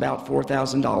cost about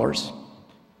 $4,000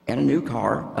 and a new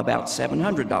car about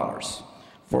 $700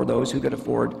 for those who could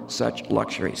afford such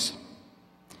luxuries.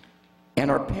 And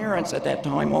our parents at that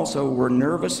time also were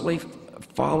nervously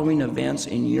following events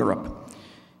in Europe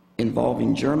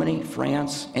involving Germany,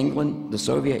 France, England, the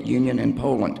Soviet Union, and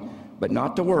Poland. But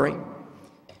not to worry,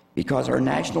 because our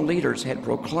national leaders had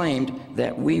proclaimed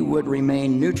that we would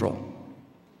remain neutral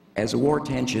as war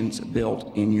tensions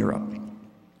built in Europe.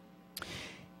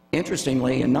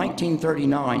 Interestingly, in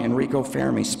 1939, Enrico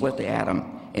Fermi split the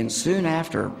atom, and soon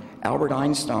after, Albert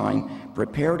Einstein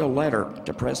prepared a letter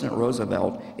to President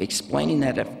Roosevelt explaining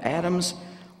that if atoms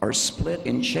are split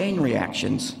in chain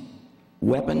reactions,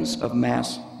 weapons of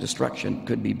mass destruction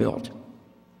could be built.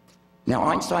 Now,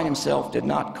 Einstein himself did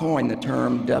not coin the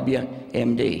term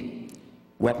WMD,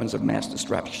 weapons of mass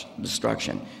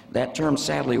destruction. That term,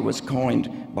 sadly, was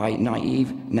coined by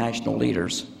naive national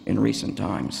leaders in recent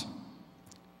times.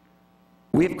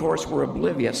 We, of course, were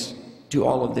oblivious to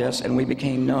all of this, and we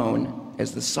became known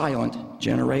as the silent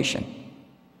generation.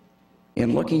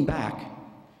 In looking back,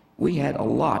 we had a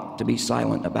lot to be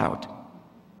silent about.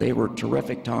 They were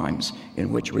terrific times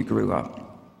in which we grew up.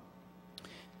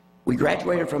 We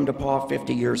graduated from DePauw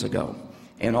 50 years ago,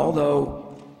 and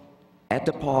although at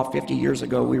DePauw 50 years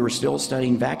ago we were still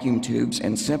studying vacuum tubes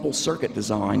and simple circuit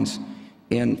designs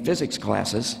in physics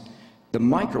classes, the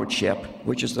microchip,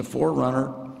 which is the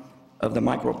forerunner of the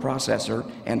microprocessor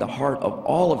and the heart of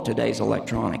all of today's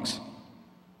electronics,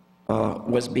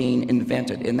 was being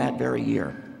invented in that very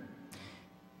year.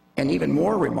 And even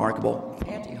more remarkable,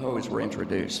 pantyhose were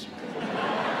introduced.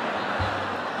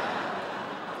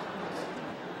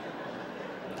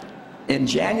 In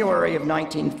January of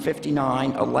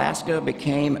 1959, Alaska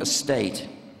became a state,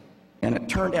 and it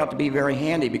turned out to be very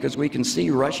handy because we can see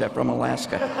Russia from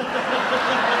Alaska.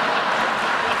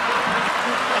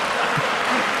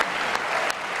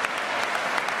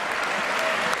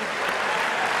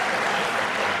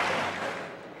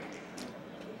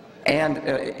 And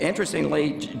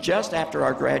interestingly, just after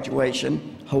our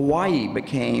graduation, Hawaii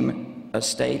became a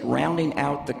state, rounding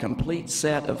out the complete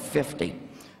set of 50,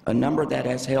 a number that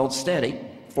has held steady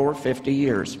for 50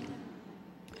 years.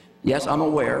 Yes, I'm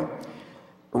aware.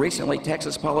 Recently,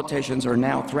 Texas politicians are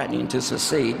now threatening to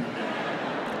secede,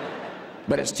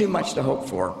 but it's too much to hope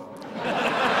for.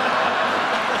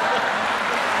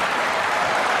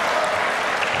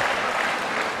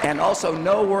 And also,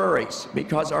 no worries,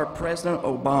 because our President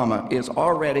Obama is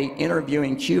already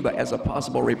interviewing Cuba as a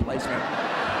possible replacement.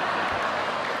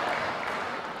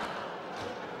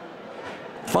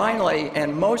 Finally,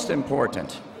 and most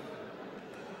important,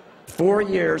 4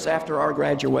 years after our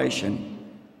graduation,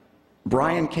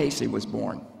 Brian Casey was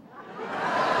born.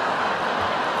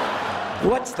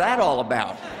 What's that all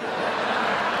about?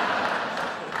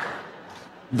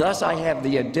 Thus, I have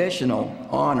the additional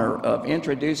honor of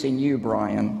introducing you,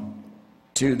 Brian,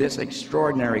 to this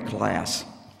extraordinary class.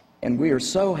 And we are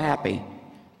so happy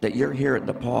that you're here at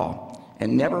DePauw.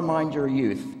 And never mind your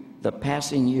youth, the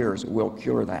passing years will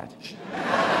cure that.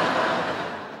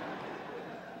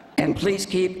 And please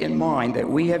keep in mind that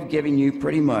we have given you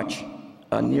pretty much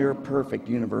a near perfect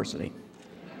university.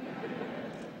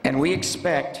 And we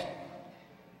expect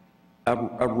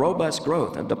a robust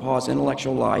growth of DePauw's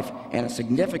intellectual life and a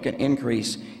significant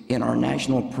increase in our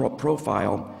national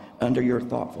profile under your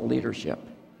thoughtful leadership.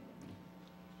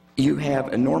 You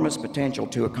have enormous potential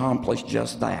to accomplish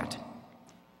just that.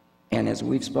 And as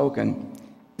we've spoken,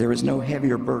 there is no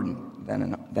heavier burden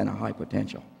than a high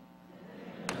potential.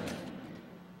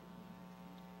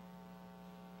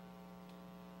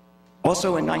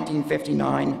 Also in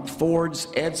 1959, Ford's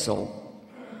Edsel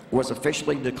was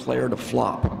officially declared a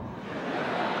flop.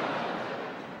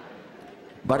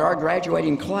 But our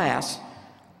graduating class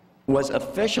was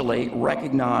officially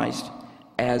recognized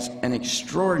as an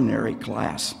extraordinary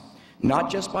class,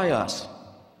 not just by us,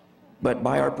 but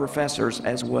by our professors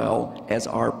as well as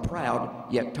our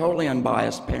proud yet totally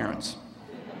unbiased parents.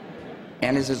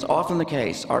 And as is often the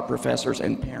case, our professors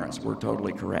and parents were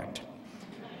totally correct.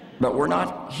 But we're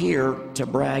not here to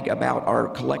brag about our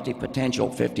collective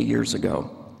potential 50 years ago.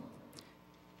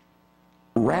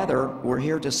 Rather, we're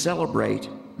here to celebrate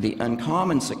the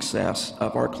uncommon success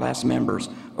of our class members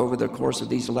over the course of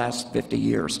these last 50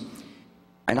 years.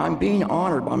 And I'm being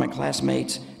honored by my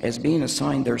classmates as being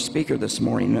assigned their speaker this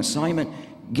morning, an assignment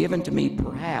given to me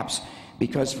perhaps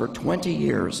because for 20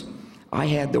 years I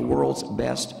had the world's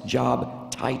best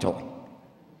job title.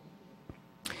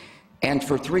 And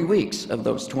for 3 weeks of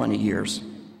those 20 years,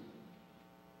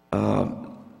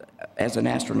 as an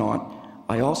astronaut,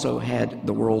 I also had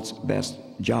the world's best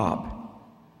job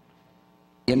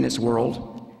in this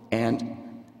world and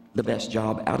the best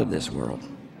job out of this world.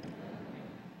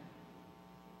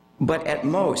 But at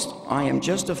most, I am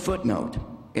just a footnote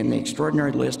in the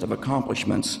extraordinary list of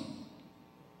accomplishments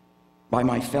by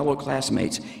my fellow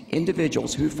classmates,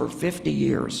 individuals who for 50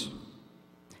 years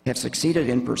have succeeded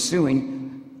in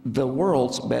pursuing the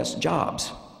world's best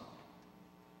jobs.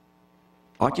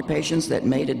 Occupations that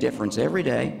made a difference every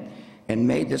day and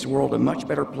made this world a much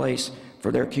better place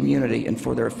for their community and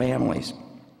for their families.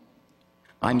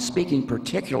 I'm speaking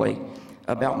particularly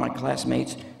about my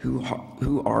classmates who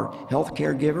are health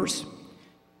caregivers,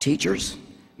 teachers,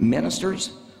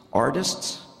 ministers,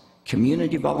 artists,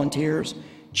 community volunteers,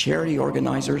 charity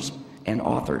organizers, and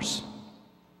authors.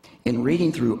 In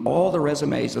reading through all the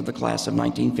resumes of the class of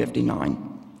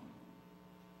 1959,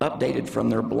 updated from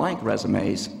their blank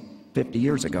resumes 50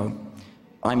 years ago,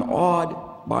 I'm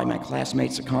awed by my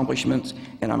classmates' accomplishments,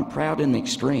 and I'm proud in the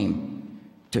extreme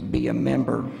to be a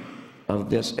member of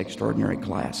this extraordinary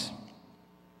class.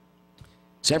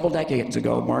 Several decades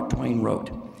ago, Mark Twain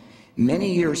wrote,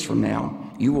 "Many years from now,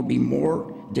 you will be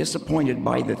more disappointed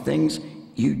by the things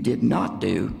you did not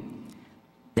do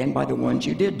than by the ones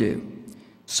you did do.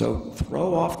 So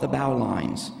throw off the bow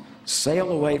lines,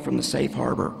 sail away from the safe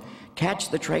harbor, catch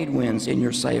the trade winds in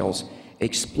your sails,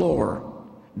 explore,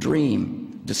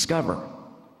 dream, discover."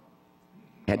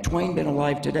 Had Twain been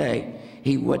alive today,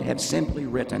 he would have simply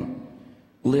written,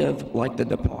 "Live like the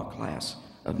DePauw class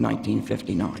of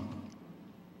 1959.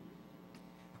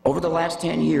 Over the last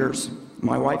 10 years,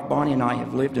 my wife Bonnie and I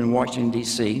have lived in Washington,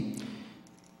 D.C.,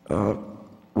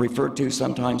 referred to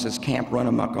sometimes as Camp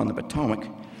Run-Amok on the Potomac.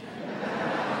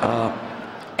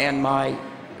 And my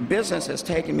business has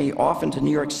taken me often to New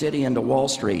York City and to Wall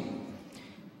Street.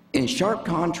 In sharp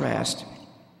contrast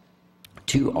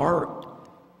to our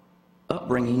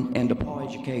upbringing and DePauw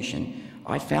education,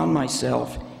 I found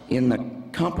myself in the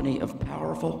company of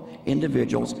powerful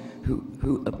individuals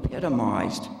who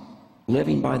epitomized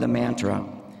living by the mantra,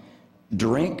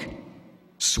 drink,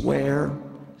 swear,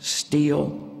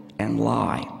 steal, and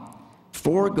lie.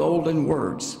 4 golden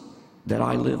words that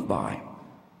I live by.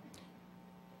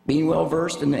 Being well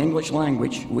versed in the English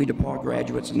language, we DePauw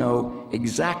graduates know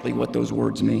exactly what those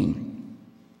words mean.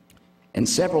 And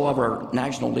several of our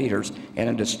national leaders and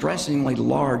a distressingly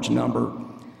large number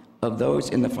of those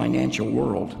in the financial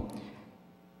world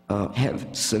have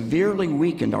severely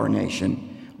weakened our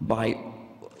nation by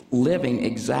living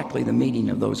exactly the meaning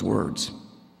of those words.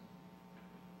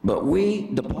 But we,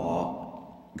 DePauw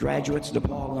graduates,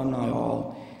 DePauw alumni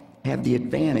all, have the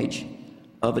advantage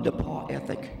of a DePauw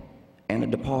ethic and a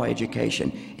DePauw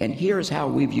education. And here's how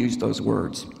we've used those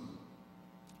words.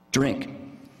 Drink.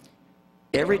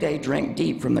 Every day drink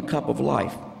deep from the cup of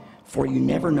life, for you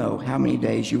never know how many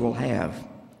days you will have.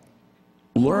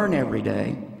 Learn every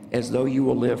day as though you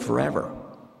will live forever,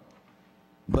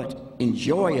 but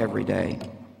enjoy every day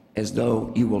as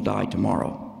though you will die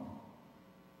tomorrow.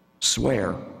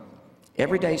 Swear.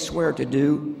 Every day swear to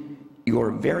do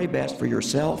your very best for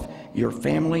yourself, your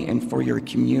family, and for your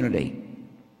community.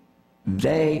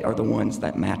 They are the ones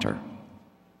that matter.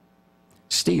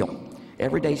 Steal.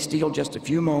 Every day, steal just a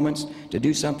few moments to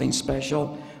do something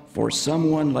special for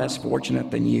someone less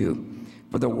fortunate than you,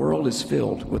 for the world is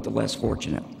filled with the less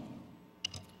fortunate.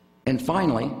 And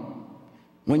finally,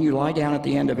 when you lie down at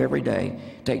the end of every day,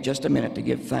 take just a minute to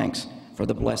give thanks for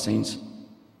the blessings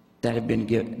that have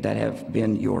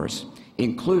been yours,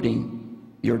 including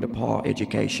your DePauw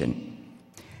education.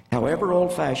 However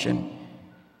old-fashioned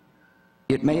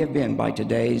it may have been by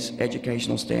today's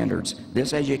educational standards,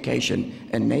 this education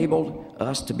enabled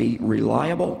us to be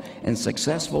reliable and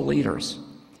successful leaders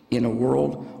in a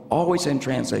world always in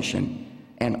transition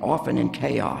and often in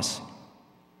chaos.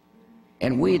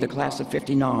 And we, the class of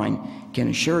 '59, can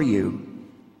assure you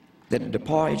that a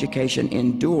DePauw education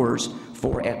endures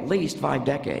for at least 5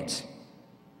 decades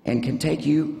and can take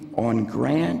you on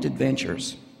grand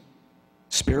adventures,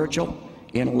 spiritual,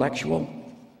 intellectual,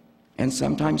 and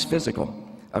sometimes physical,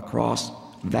 across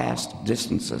vast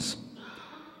distances.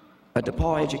 A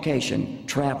DePauw education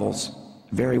travels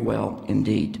very well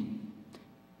indeed.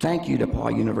 Thank you,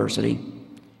 DePauw University.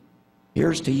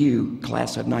 Here's to you,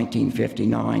 class of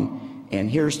 1959, and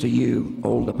here's to you,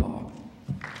 old DePauw.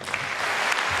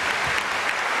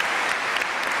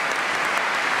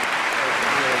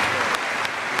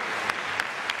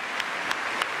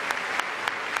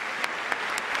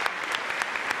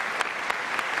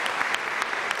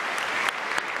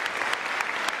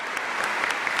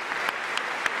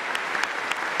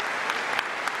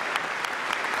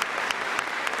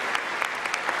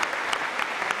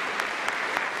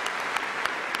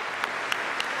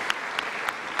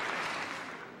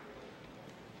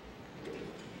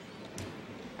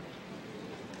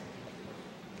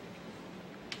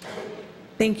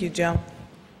 Thank you, Joe,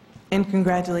 and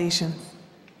congratulations.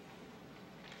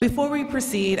 Before we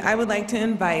proceed, I would like to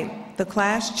invite the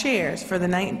class chairs for the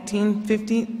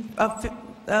of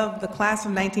the class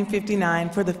of 1959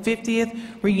 for the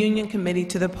 50th Reunion Committee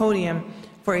to the podium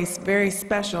for a very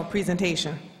special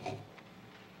presentation.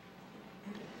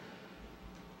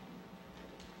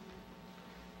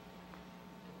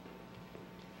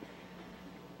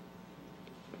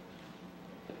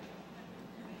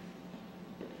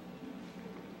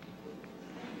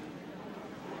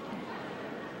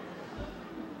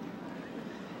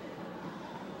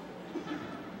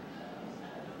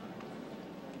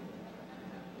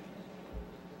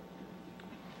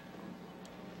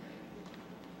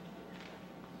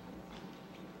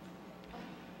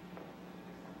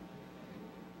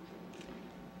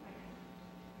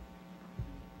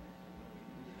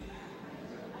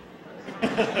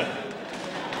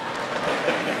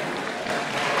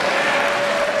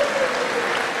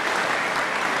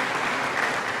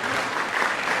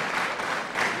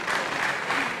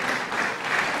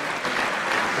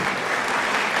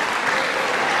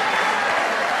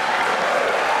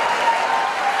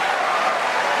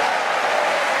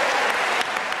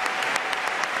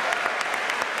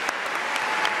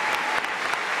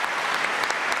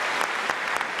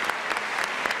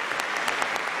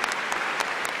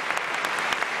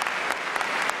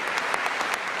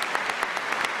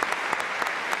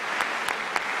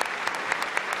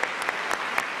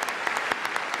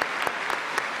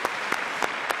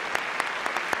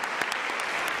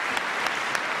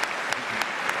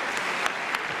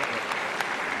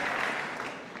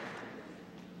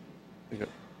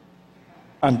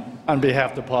 On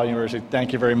behalf of DePauw University,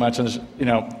 thank you very much.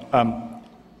 And,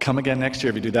 come again next year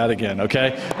if you do that again,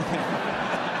 okay?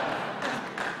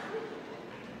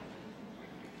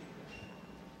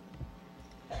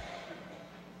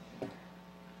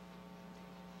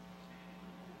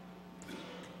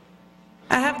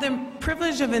 I have the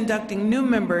privilege of inducting new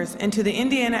members into the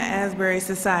Indiana Asbury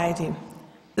Society.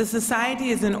 The Society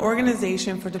is an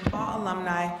organization for DePauw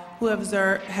alumni who have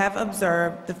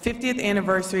observed the 50th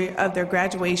anniversary of their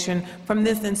graduation from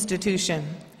this institution.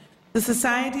 The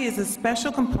Society is a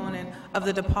special component of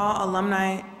the DePauw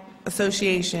Alumni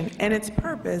Association, and its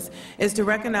purpose is to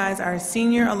recognize our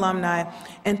senior alumni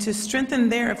and to strengthen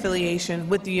their affiliation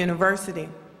with the university.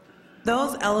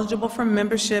 Those eligible for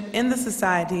membership in the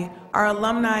Society are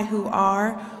alumni who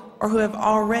are or who have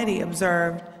already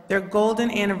observed their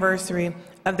golden anniversary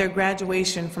of their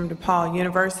graduation from DePauw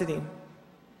University.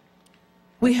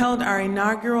 We held our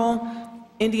inaugural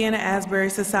Indiana Asbury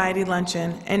Society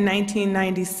Luncheon in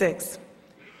 1996.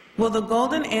 Will the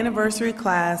golden anniversary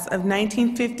class of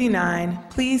 1959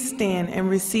 please stand and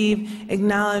receive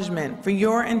acknowledgement for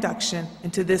your induction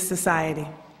into this society?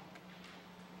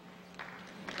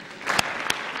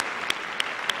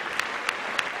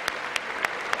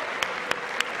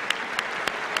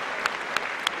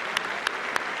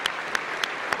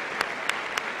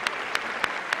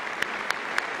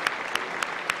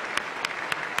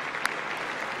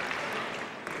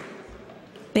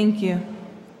 Thank you.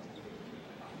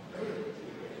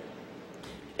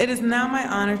 It is now my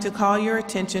honor to call your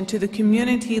attention to the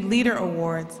Community Leader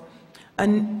Awards, a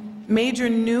major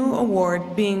new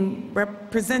award being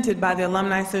presented by the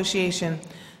Alumni Association.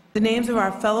 The names of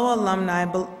our fellow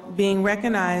alumni being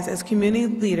recognized as community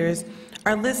leaders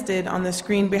are listed on the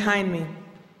screen behind me.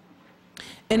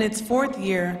 In its 4th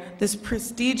year, this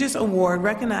prestigious award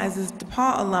recognizes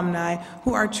DePauw alumni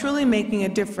who are truly making a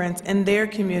difference in their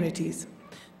communities.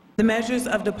 The measures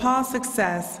of DePauw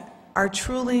success are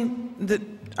the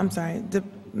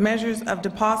measures of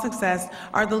DePauw success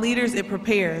are the leaders it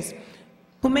prepares,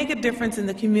 who make a difference in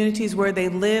the communities where they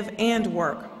live and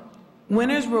work.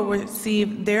 Winners will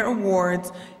receive their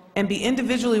awards and be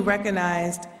individually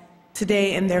recognized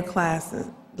today in their classes,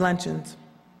 luncheons.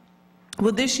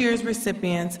 Will this year's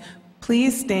recipients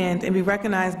please stand and be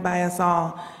recognized by us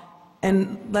all,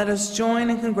 and let us join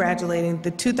in congratulating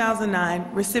the 2009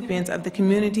 recipients of the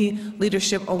Community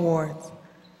Leadership Awards.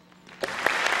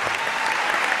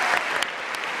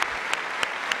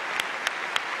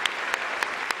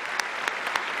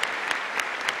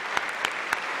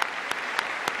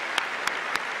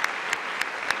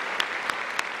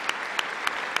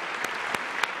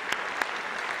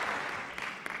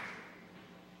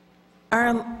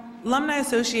 Our Alumni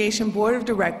Association Board of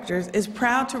Directors is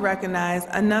proud to recognize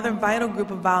another vital group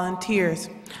of volunteers,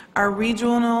 our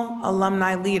regional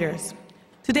alumni leaders.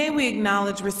 Today we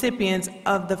acknowledge recipients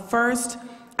of the first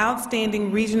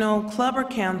Outstanding Regional Club or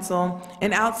Council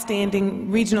and Outstanding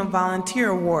Regional Volunteer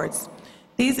Awards.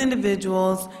 These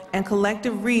individuals and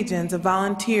collective regions of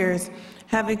volunteers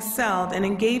have excelled in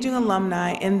engaging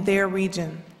alumni in their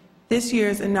region. This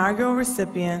year's inaugural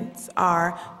recipients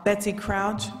are Betsy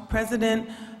Crouch, President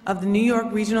of the New York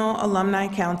Regional Alumni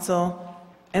Council,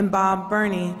 and Bob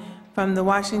Burney from the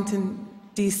Washington,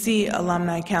 D.C.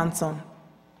 Alumni Council.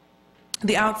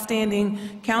 The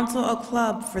outstanding council or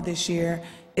club for this year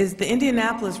is the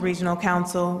Indianapolis Regional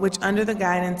Council, which under the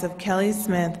guidance of Kelly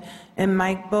Smith and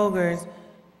Mike Bogers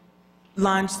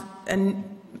launched a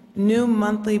new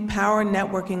monthly power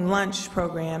networking lunch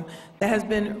program that has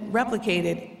been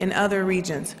replicated in other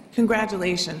regions.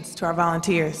 Congratulations to our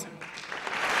volunteers.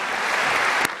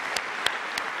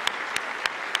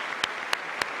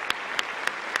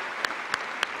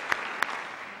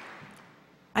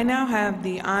 I now have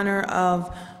the honor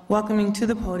of welcoming to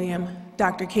the podium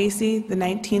Dr. Casey, the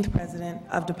 19th President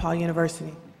of DePauw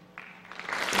University.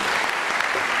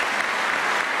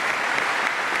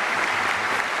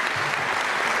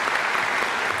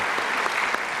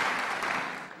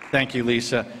 Thank you,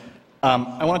 Lisa.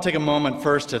 I want to take a moment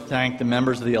first to thank the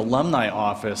members of the Alumni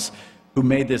Office who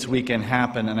made this weekend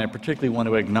happen, and I particularly want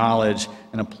to acknowledge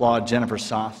and applaud Jennifer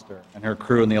Soster and her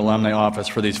crew in the Alumni Office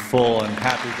for these full and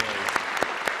happy days.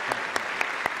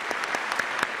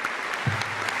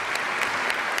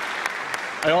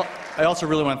 I also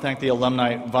really want to thank the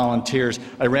alumni volunteers.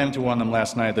 I ran into one of them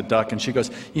last night at the Duck, and she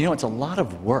goes, you know, it's a lot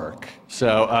of work.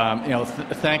 So,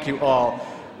 thank you all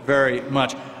very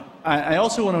much. I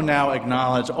also want to now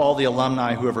acknowledge all the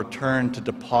alumni who have returned to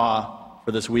DePauw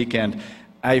for this weekend.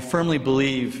 I firmly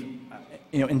believe,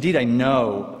 indeed I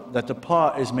know, that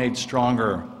DePauw is made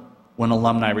stronger when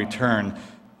alumni return.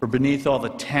 For beneath all the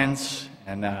tents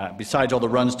and besides all the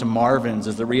runs to Marvin's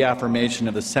is the reaffirmation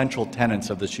of the central tenets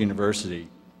of this university,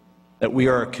 that we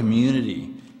are a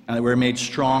community and that we're made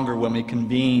stronger when we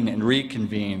convene and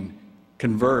reconvene,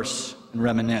 converse and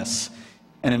reminisce.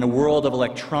 And in a world of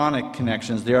electronic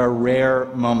connections, there are rare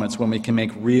moments when we can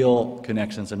make real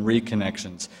connections and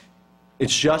reconnections.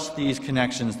 It's just these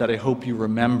connections that I hope you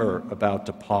remember about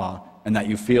DePauw and that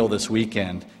you feel this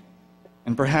weekend.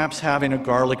 And perhaps having a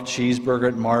garlic cheeseburger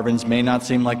at Marvin's may not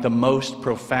seem like the most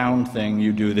profound thing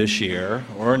you do this year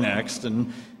or next,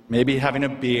 and maybe having a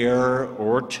beer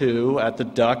or two at the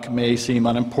Duck may seem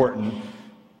unimportant,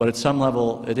 but at some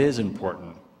level it is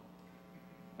important.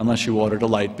 Unless you ordered a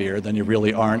light beer, then you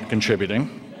really aren't contributing.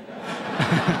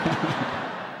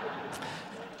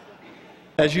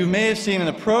 As you may have seen in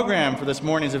the program for this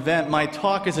morning's event, my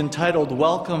talk is entitled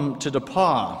Welcome to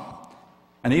DePauw.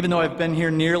 And even though I've been here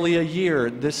nearly a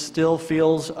year, this still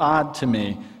feels odd to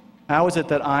me. How is it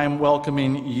that I'm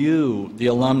welcoming you, the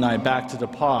alumni, back to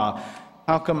DePauw?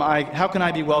 How can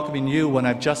I be welcoming you when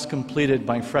I've just completed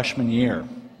my freshman year?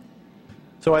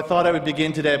 So I thought I would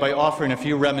begin today by offering a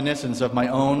few reminiscences of my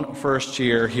own first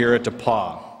year here at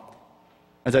DePauw.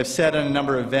 As I've said in a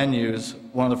number of venues,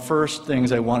 one of the first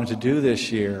things I wanted to do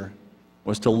this year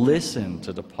was to listen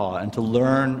to DePauw and to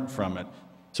learn from it.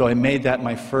 So I made that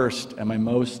my first and my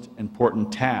most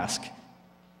important task.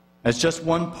 As just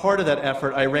one part of that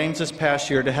effort, I arranged this past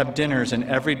year to have dinners in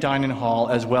every dining hall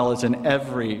as well as in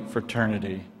every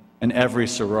fraternity and every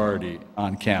sorority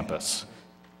on campus.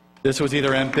 This was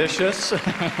either ambitious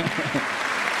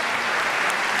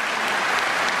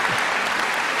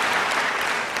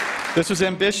this was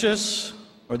ambitious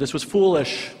or this was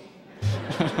foolish.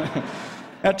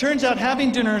 Now, it turns out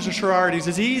having dinners or sororities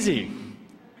is easy.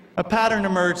 A pattern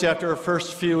emerged after a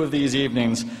first few of these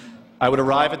evenings. I would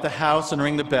arrive at the house and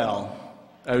ring the bell.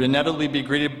 I would inevitably be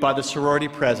greeted by the sorority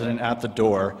president at the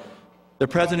door. The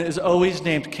president is always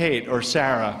named Kate or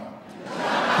Sarah.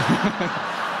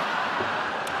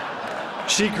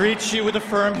 She greets you with a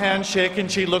firm handshake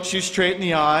and she looks you straight in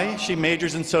the eye. She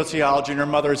majors in sociology and her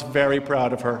mother is very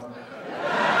proud of her.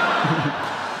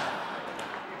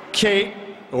 Kate,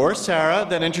 or Sarah,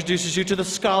 then introduces you to the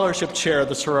scholarship chair of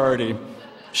the sorority.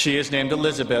 She is named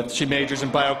Elizabeth. She majors in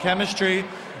biochemistry,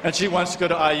 and she wants to go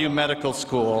to IU medical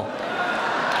school.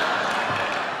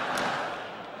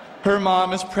 Her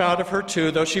mom is proud of her too,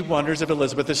 though she wonders if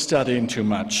Elizabeth is studying too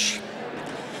much.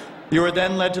 You are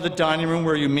then led to the dining room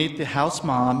where you meet the house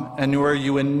mom, and where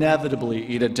you inevitably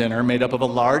eat a dinner made up of a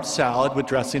large salad with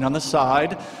dressing on the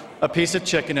side, a piece of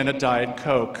chicken, and a Diet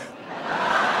Coke.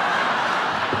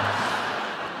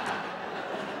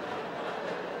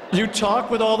 You talk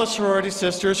with all the sorority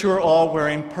sisters who are all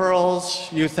wearing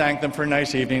pearls. You thank them for a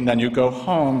nice evening, then you go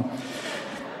home.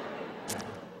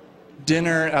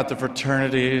 Dinner at the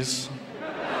fraternities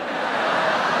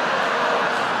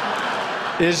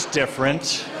is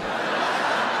different.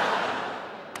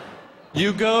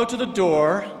 You go to the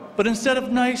door, but instead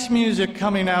of nice music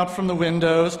coming out from the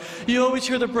windows, you always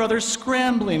hear the brothers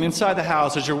scrambling inside the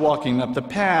house as you're walking up the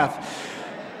path.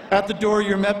 At the door,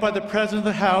 you're met by the president of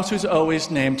the house, who's always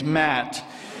named Matt.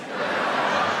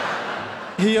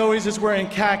 He always is wearing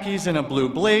khakis and a blue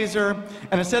blazer,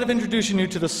 and instead of introducing you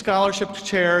to the scholarship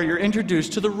chair, you're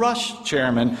introduced to the rush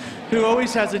chairman, who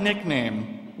always has a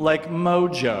nickname, like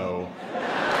Mojo,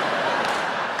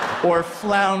 or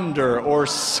Flounder, or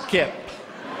Skip.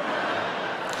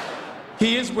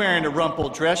 He is wearing a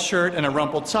rumpled dress shirt and a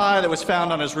rumpled tie that was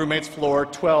found on his roommate's floor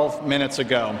 12 minutes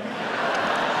ago.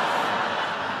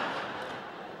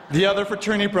 The other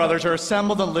fraternity brothers are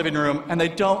assembled in the living room, and they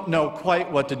don't know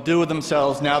quite what to do with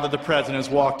themselves now that the president has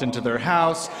walked into their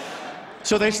house.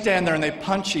 So they stand there and they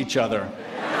punch each other.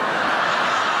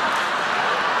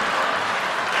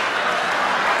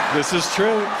 This is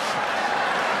true.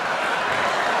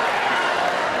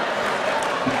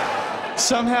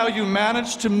 Somehow you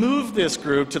manage to move this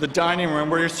group to the dining room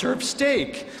where you're served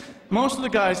steak. Most of the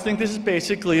guys think this is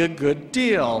basically a good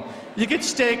deal. You get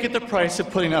steak at the price of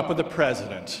putting up with the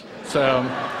president. So,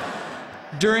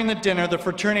 during the dinner, the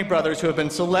fraternity brothers who have been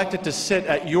selected to sit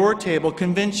at your table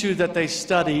convince you that they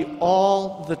study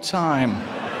all the time.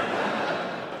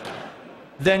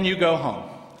 Then you go home.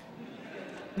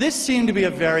 This seemed to be a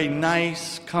very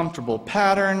nice, comfortable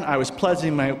pattern. I was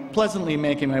pleasantly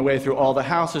making my way through all the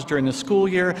houses during the school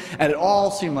year, and it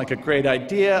all seemed like a great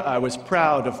idea. I was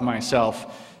proud of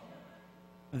myself.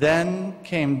 Then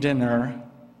came dinner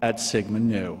at Sigma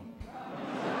Nu.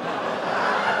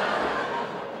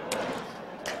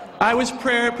 I was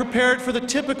prepared for the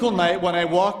typical night when I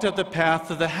walked up the path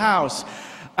to the house.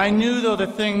 I knew, though,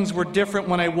 that things were different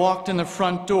when I walked in the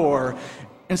front door.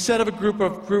 Instead of a group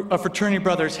of fraternity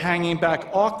brothers hanging back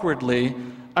awkwardly,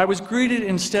 I was greeted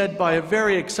instead by a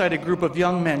very excited group of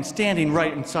young men standing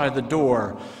right inside the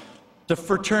door. The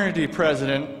fraternity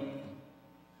president,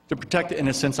 to protect the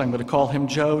innocence, I'm going to call him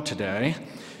Joe today,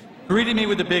 greeted me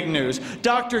with the big news.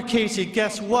 Dr. Casey,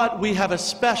 guess what? We have a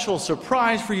special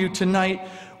surprise for you tonight.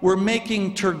 We're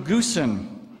making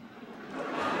turgoosen.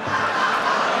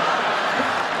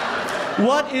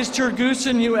 What is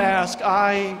turgoosen, you ask?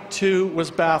 I, too,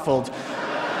 was baffled.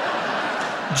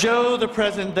 Joe, the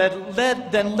president,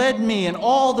 then led me and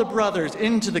all the brothers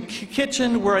into the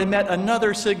kitchen where I met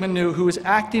another Sigma Nu who was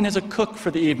acting as a cook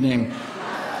for the evening.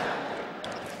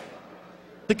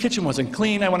 The kitchen wasn't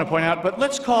clean, I want to point out, but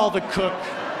let's call the cook,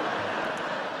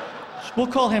 we'll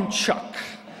call him Chuck.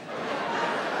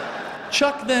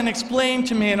 Chuck then explained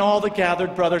to me and all the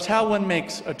gathered brothers how one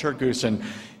makes a turgoosen.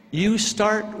 You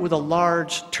start with a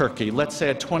large turkey, let's say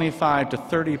a 25 to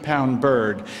 30-pound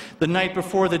bird. The night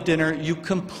before the dinner, you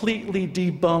completely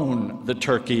debone the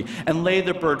turkey and lay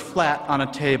the bird flat on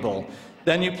a table.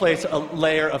 Then you place a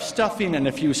layer of stuffing and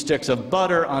a few sticks of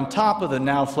butter on top of the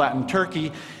now flattened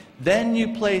turkey. Then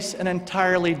you place an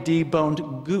entirely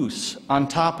deboned goose on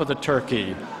top of the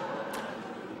turkey.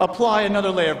 Apply another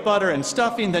layer of butter and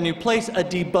stuffing, then you place a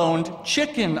deboned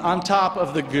chicken on top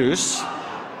of the goose.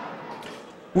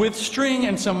 With string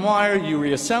and some wire, you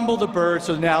reassemble the bird,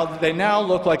 so they now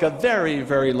look like a very,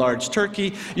 very large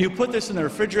turkey. You put this in the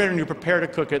refrigerator and you prepare to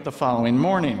cook it the following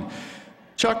morning.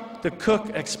 Chuck, the cook,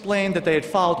 explained that they had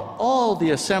followed all the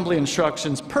assembly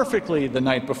instructions perfectly the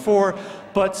night before,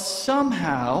 but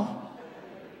somehow,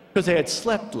 because they had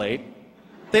slept late,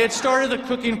 they had started the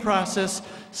cooking process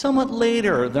somewhat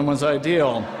later than was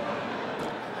ideal.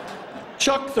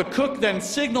 Chuck, the cook, then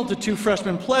signaled to two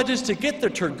freshman pledges to get the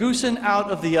turgoosen out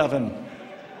of the oven.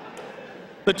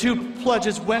 The two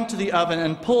pledges went to the oven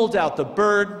and pulled out the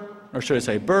bird, or should I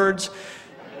say birds,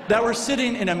 that were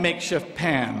sitting in a makeshift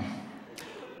pan.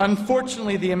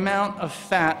 Unfortunately, the amount of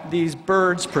fat these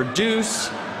birds produce,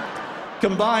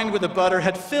 combined with the butter,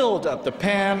 had filled up the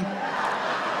pan.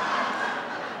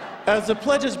 As the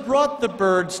pledges brought the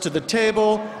birds to the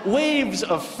table, waves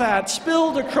of fat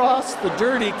spilled across the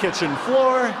dirty kitchen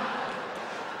floor.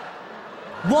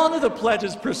 One of the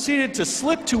pledges proceeded to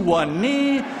slip to one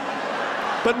knee,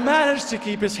 but managed to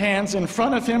keep his hands in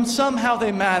front of him. Somehow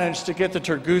they managed to get the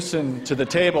turgoosen to the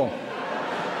table.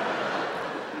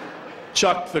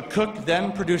 Chuck, the cook,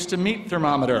 then produced a meat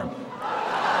thermometer.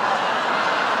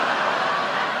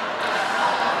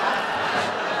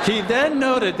 He then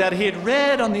noted that he had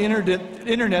read on the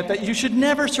internet that you should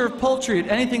never serve poultry at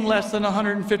anything less than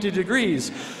 150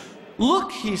 degrees.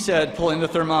 Look, he said, pulling the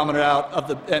thermometer out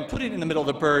and putting it in the middle of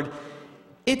the bird,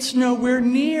 it's nowhere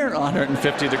near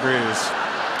 150 degrees.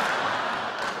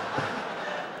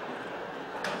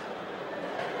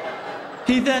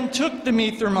 He then took the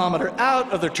meat thermometer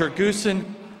out of the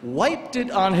turgoosen, wiped it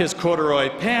on his corduroy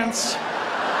pants,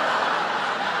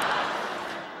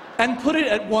 and put it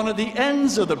at one of the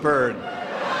ends of the bird.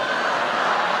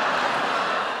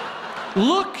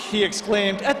 Look, he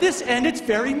exclaimed, at this end it's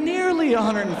very nearly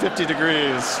 150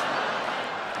 degrees.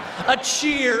 A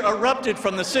cheer erupted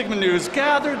from the Sigma News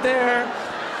gathered there.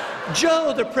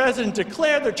 Joe, the president,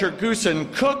 declared the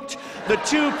turgoosen cooked. The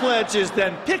two pledges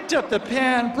then picked up the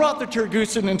pan, brought the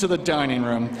turgoosen into the dining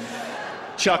room.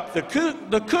 Chuck, the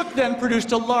cook, then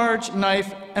produced a large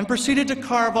knife and proceeded to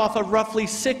carve off a roughly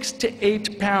 6 to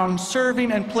 8 pound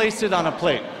serving and placed it on a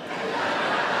plate.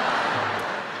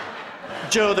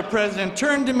 Joe, the president,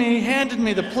 turned to me, handed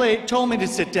me the plate, told me to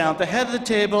sit down at the head of the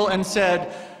table, and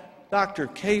said, Dr.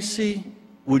 Casey,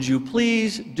 would you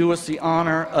please do us the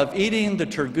honor of eating the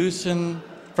turgoosen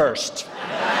first?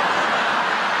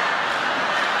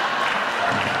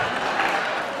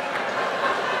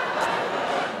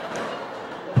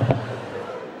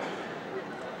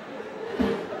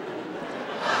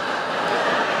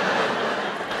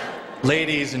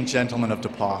 Ladies and gentlemen of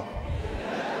DePauw,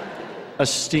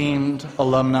 esteemed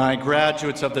alumni,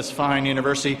 graduates of this fine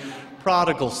university,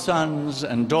 prodigal sons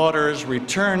and daughters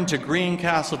returned to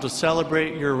Greencastle to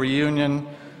celebrate your reunion.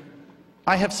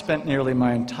 I have spent nearly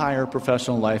my entire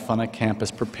professional life on a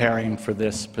campus preparing for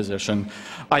this position.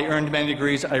 I earned many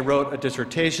degrees. I wrote a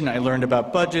dissertation. I learned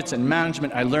about budgets and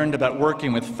management. I learned about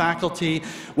working with faculty.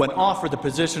 When offered the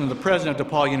position of the president of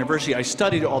DePauw University, I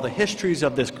studied all the histories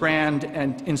of this grand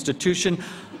institution.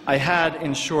 I had,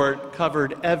 in short,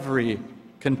 covered every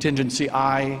contingency.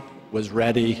 I was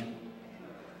ready.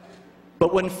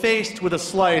 But when faced with a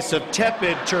slice of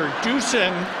tepid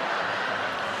turgoosen,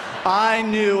 I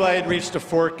knew I had reached a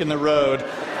fork in the road.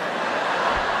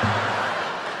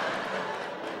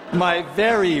 My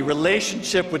very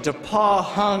relationship with DePauw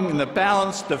hung in the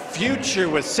balance. The future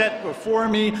was set before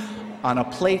me on a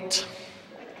plate.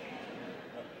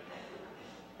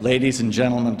 Ladies and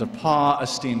gentlemen, DePauw,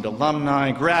 esteemed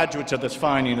alumni, graduates of this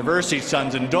fine university,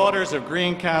 sons and daughters of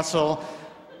Greencastle,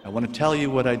 I want to tell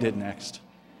you what I did next.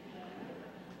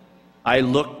 I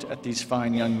looked at these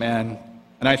fine young men,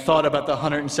 and I thought about the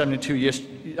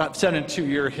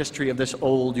 172-year history of this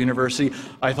old university.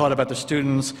 I thought about the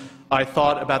students. I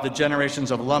thought about the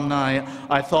generations of alumni.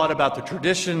 I thought about the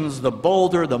traditions, the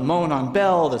boulder, the moan on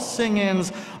bell, the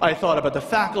sing-ins. I thought about the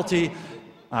faculty.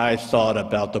 I thought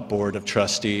about the board of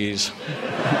trustees.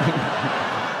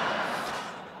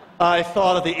 I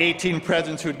thought of the 18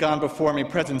 presidents who had gone before me,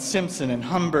 President Simpson and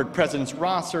Humbert, Presidents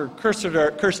Rosser,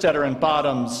 Kerstetter, and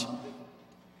Bottoms.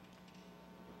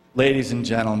 Ladies and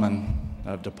gentlemen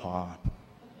of DePauw,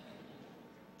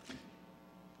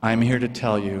 I'm here to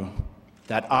tell you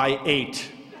that I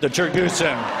ate the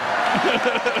turgoosen.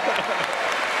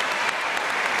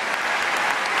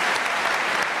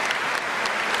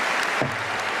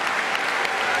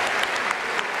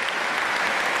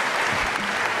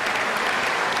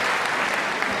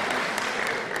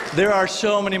 There are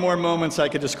so many more moments I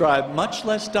could describe, much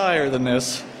less dire than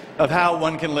this. of how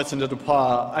one can listen to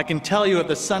DePauw. I can tell you at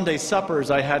the Sunday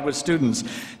suppers I had with students,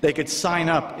 they could sign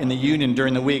up in the union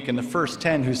during the week, and the first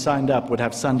 10 who signed up would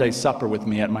have Sunday supper with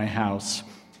me at my house.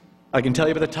 I can tell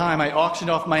you about the time I auctioned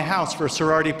off my house for a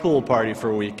sorority pool party for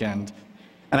a weekend.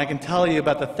 And I can tell you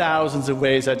about the thousands of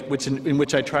ways in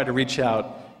which I try to reach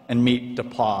out and meet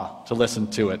DePauw to listen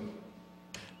to it.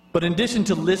 But in addition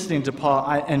to listening to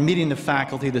DePauw and meeting the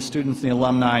faculty, the students, and the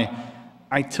alumni,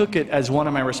 I took it as one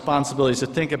of my responsibilities to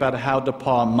think about how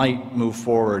DePauw might move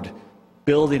forward,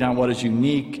 building on what is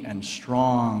unique and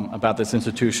strong about this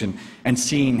institution and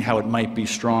seeing how it might be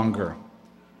stronger.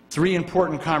 3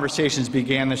 important conversations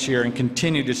began this year and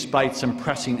continue despite some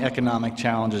pressing economic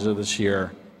challenges of this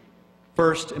year.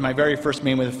 First, in my very first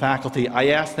meeting with the faculty, I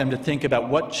asked them to think about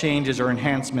what changes or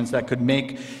enhancements that could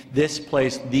make this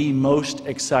place the most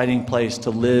exciting place to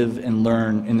live and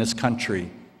learn in this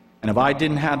country. And if I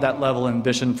didn't have that level of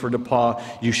ambition for DePauw,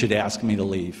 you should ask me to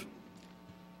leave.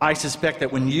 I suspect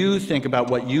that when you think about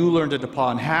what you learned at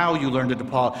DePauw and how you learned at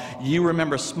DePauw, you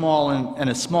remember a small,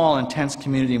 intense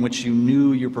community in which you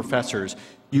knew your professors.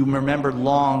 You remembered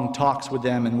long talks with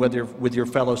them and with your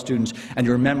fellow students, and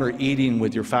you remember eating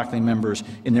with your faculty members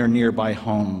in their nearby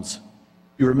homes.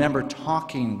 You remember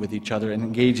talking with each other and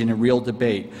engaging in real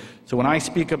debate. So when I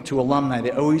speak up to alumni, they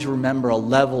always remember a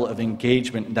level of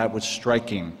engagement that was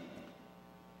striking.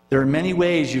 There are many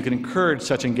ways you can encourage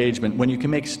such engagement when you can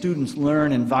make students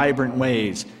learn in vibrant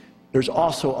ways. There's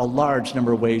also a large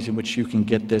number of ways in which you can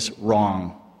get this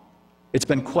wrong. It's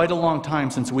been quite a long time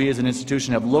since we as an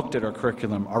institution have looked at our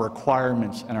curriculum, our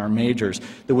requirements, and our majors,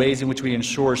 the ways in which we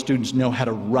ensure students know how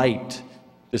to write,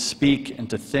 to speak, and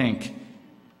to think.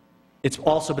 It's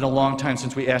also been a long time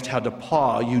since we asked how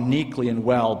DePauw uniquely and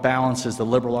well balances the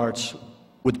liberal arts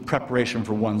with preparation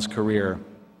for one's career.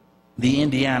 The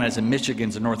Indianas and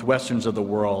Michigans and Northwesterns of the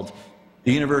world,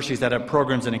 the universities that have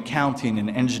programs in accounting and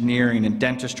engineering and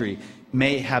dentistry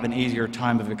may have an easier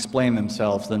time of explaining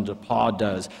themselves than DePauw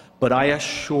does. But I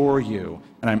assure you,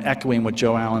 and I'm echoing what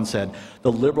Joe Allen said,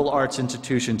 the liberal arts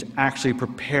institutions actually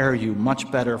prepare you much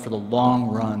better for the long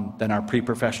run than our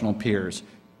pre-professional peers.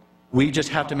 We just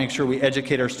have to make sure we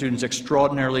educate our students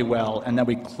extraordinarily well and that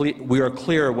we are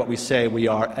clear what we say we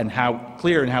are and how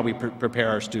clear in how we prepare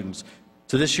our students.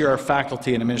 So this year our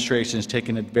faculty and administration has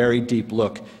taken a very deep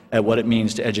look at what it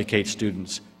means to educate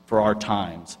students for our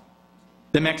times.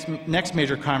 The next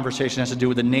major conversation has to do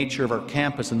with the nature of our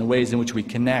campus and the ways in which we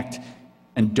connect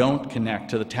and don't connect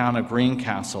to the town of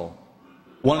Greencastle.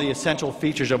 One of the essential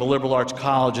features of a liberal arts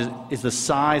college is the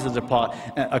size of DePauw.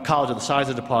 A college of the size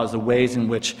of DePauw is the ways in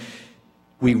which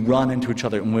we run into each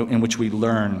other, in which we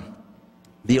learn.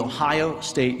 The Ohio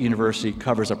State University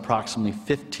covers approximately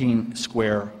 15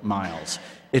 square miles.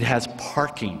 It has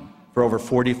parking for over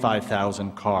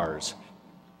 45,000 cars.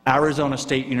 Arizona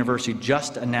State University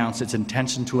just announced its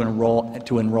intention to enroll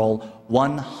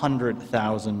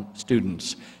 100,000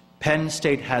 students. Penn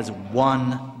State has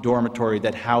one dormitory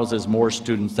that houses more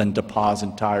students than DePauw's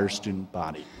entire student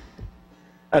body.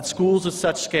 At schools of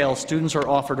such scale, students are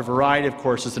offered a variety of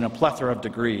courses and a plethora of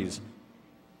degrees.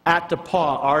 At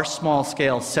DePauw, our small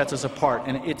scale sets us apart,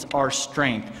 and it's our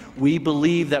strength. We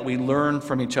believe that we learn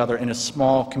from each other in a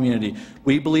small community.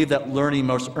 We believe that learning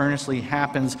most earnestly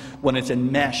happens when it's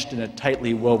enmeshed in a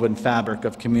tightly woven fabric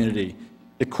of community.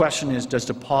 The question is, does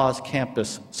DePauw's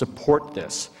campus support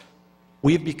this?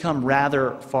 We've become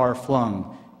rather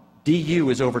far-flung.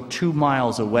 DU is over 2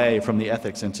 miles away from the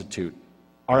Ethics Institute.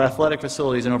 Our athletic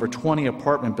facilities and over 20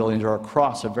 apartment buildings are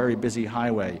across a very busy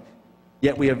highway.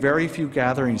 Yet we have very few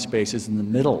gathering spaces in the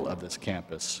middle of this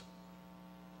campus.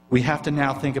 We have to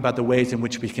now think about the ways in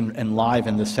which we can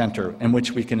enliven the center, in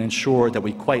which we can ensure that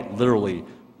we quite literally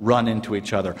run into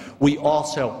each other. We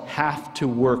also have to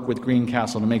work with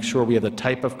Greencastle to make sure we have the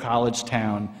type of college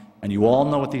town, and you all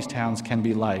know what these towns can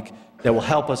be like, that will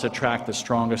help us attract the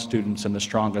strongest students and the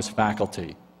strongest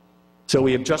faculty. So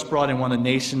we have just brought in one of the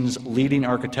nation's leading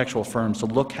architectural firms to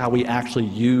look how we actually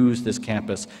use this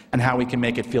campus and how we can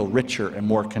make it feel richer and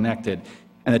more connected.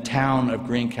 And the town of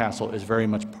Greencastle is very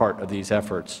much part of these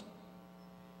efforts.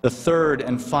 The third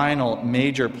and final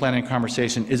major planning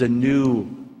conversation is a new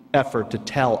effort to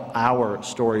tell our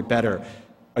story better.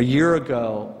 A year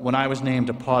ago, when I was named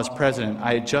DePauw's president,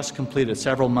 I had just completed a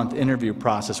several-month interview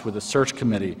process with a search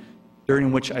committee,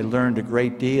 during which I learned a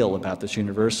great deal about this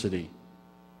university.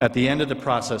 At the end of the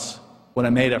process, when I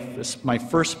made my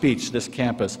first speech to this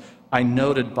campus, I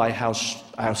noted by how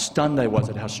stunned I was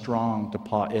at how strong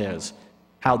DePauw is,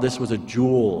 how this was a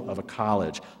jewel of a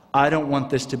college. I don't want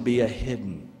this to be a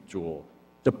hidden jewel.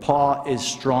 DePauw is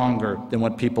stronger than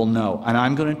what people know, and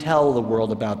I'm going to tell the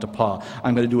world about DePauw.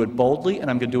 I'm going to do it boldly,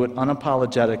 and I'm going to do it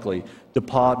unapologetically.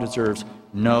 DePauw deserves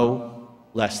no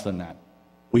less than that.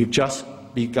 We've just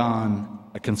begun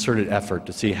a concerted effort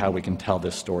to see how we can tell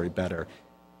this story better.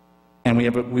 And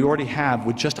we already have,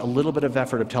 with just a little bit of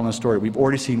effort of telling the story, we've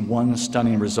already seen one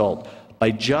stunning result.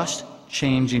 By just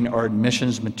changing our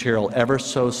admissions material ever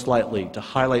so slightly to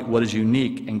highlight what is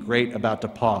unique and great about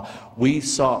DePauw, we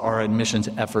saw our admissions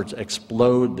efforts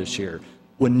explode this year.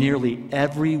 When nearly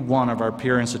every one of our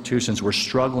peer institutions were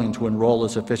struggling to enroll a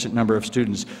sufficient number of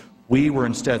students, we were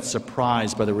instead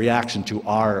surprised by the reaction to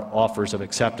our offers of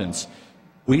acceptance.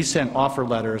 We sent offer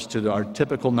letters to our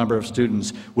typical number of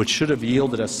students, which should have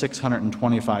yielded us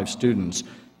 625 students.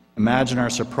 Imagine our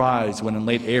surprise when in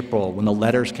late April, when the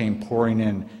letters came pouring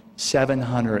in,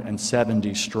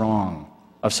 770 strong,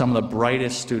 of some of the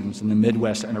brightest students in the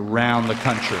Midwest and around the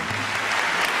country.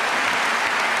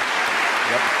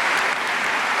 Yep.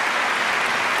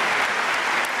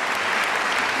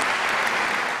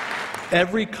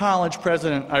 Every college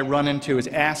president I run into is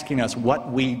asking us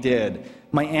what we did.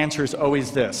 My answer is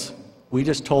always this: we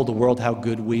just told the world how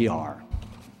good we are.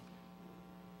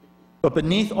 But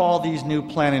beneath all these new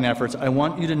planning efforts, I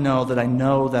want you to know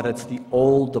that it's the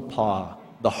old DePauw,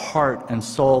 the heart and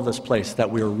soul of this place, that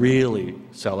we're really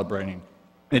celebrating.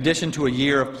 In addition to a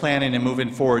year of planning and moving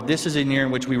forward, this is a year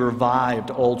in which we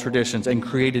revived old traditions and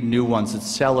created new ones that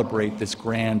celebrate this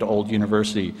grand old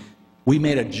university. We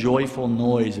made a joyful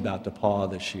noise about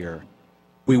DePauw this year.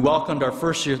 We welcomed our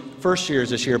first years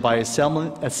this year by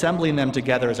assembling them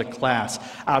together as a class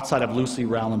outside of Lucy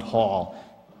Rowland Hall.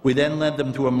 We then led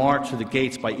them through a march through the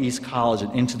gates by East College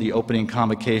and into the opening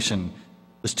convocation.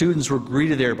 The students were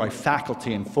greeted there by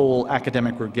faculty in full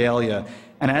academic regalia,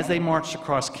 and as they marched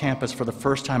across campus for the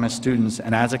first time as students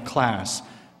and as a class,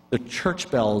 the church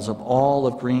bells of all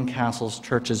of Greencastle's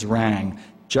churches rang,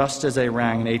 just as they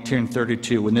rang in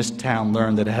 1832 when this town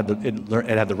learned that it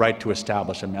had the right to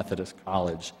establish a Methodist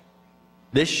college.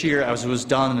 This year, as it was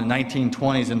done in the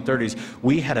 1920s and 30s,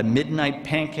 we had a midnight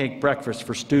pancake breakfast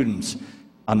for students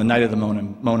on the night of the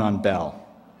Monon Bell.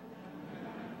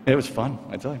 It was fun,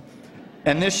 I tell you.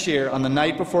 And this year, on the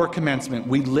night before commencement,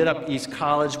 we lit up East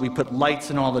College, we put lights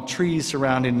in all the trees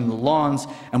surrounding the lawns,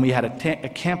 and we had a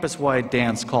campus-wide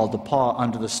dance called DePauw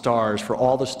Under the Stars for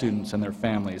all the students and their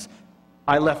families.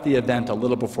 I left the event a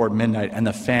little before midnight, and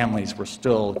the families were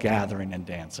still gathering and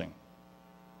dancing.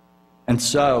 And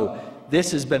so,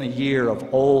 this has been a year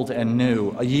of old and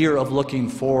new, a year of looking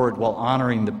forward while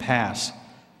honoring the past.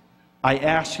 I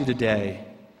ask you today,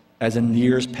 as in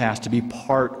years past, to be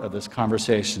part of this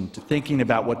conversation, to thinking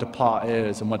about what DePauw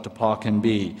is and what DePauw can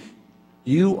be.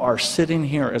 You are sitting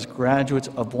here as graduates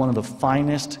of one of the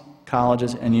finest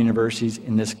colleges and universities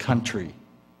in this country,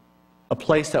 a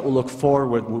place that will look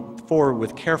forward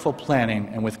with careful planning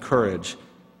and with courage.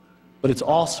 But it's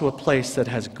also a place that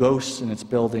has ghosts in its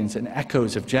buildings and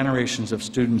echoes of generations of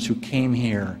students who came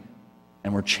here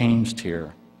and were changed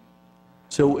here.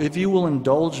 So if you will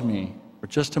indulge me for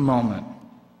just a moment,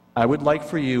 I would like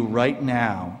for you right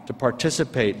now to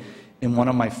participate in one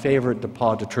of my favorite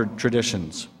DePauw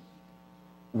traditions.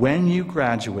 When you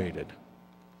graduated,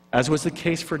 as was the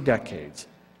case for decades,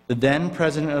 the then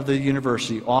president of the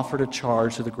university offered a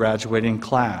charge to the graduating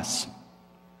class.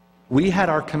 We had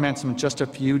our commencement just a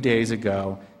few days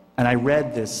ago, and I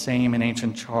read this same and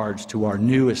ancient charge to our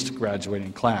newest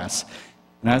graduating class.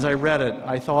 And as I read it,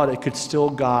 I thought it could still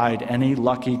guide any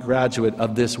lucky graduate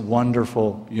of this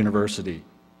wonderful university.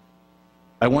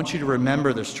 I want you to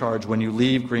remember this charge when you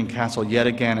leave Greencastle yet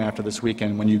again after this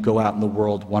weekend, when you go out in the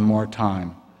world one more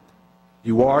time.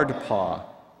 You are DePauw,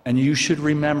 and you should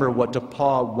remember what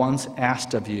DePauw once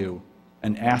asked of you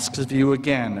and asks of you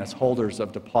again as holders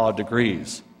of DePauw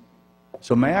degrees.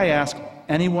 So may I ask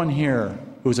anyone here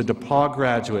who is a DePauw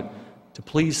graduate to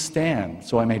please stand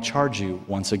so I may charge you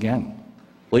once again.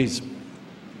 Please.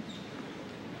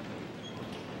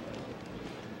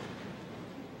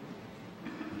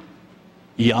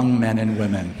 Young men and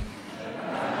women,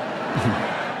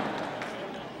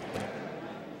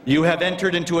 you have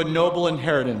entered into a noble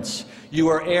inheritance. You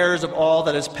are heirs of all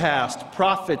that is past.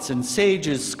 Prophets and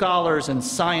sages, scholars and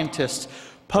scientists,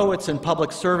 poets and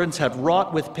public servants have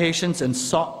wrought with patience and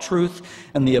sought truth,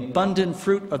 and the abundant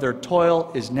fruit of their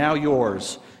toil is now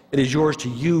yours. It is yours to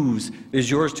use. It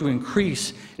is yours to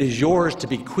increase. It is yours to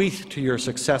bequeath to your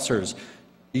successors.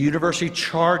 The university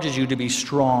charges you to be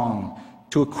strong,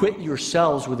 to acquit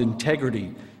yourselves with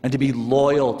integrity, and to be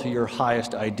loyal to your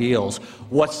highest ideals.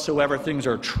 Whatsoever things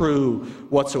are true,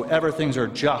 whatsoever things are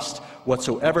just,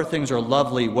 whatsoever things are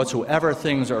lovely, whatsoever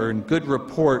things are in good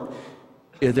report,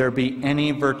 if there be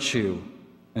any virtue,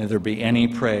 and if there be any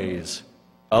praise,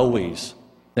 always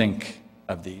think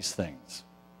of these things.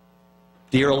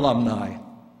 Dear alumni,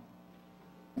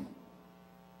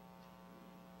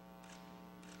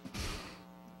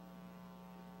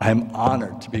 I am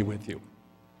honored to be with you.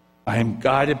 I am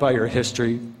guided by your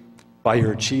history, by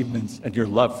your achievements, and your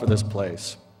love for this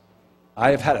place. I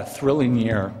have had a thrilling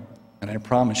year, and I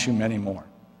promise you many more.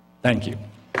 Thank you.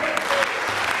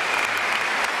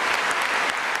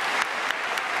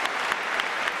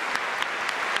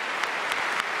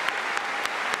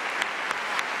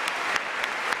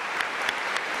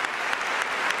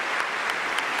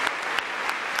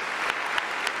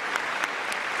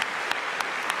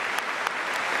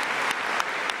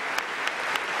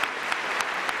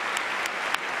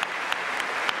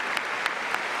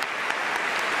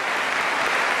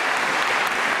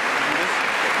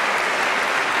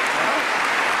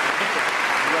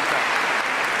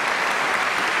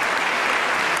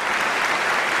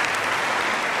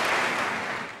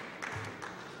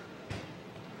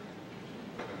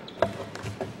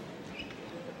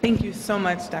 Thank you so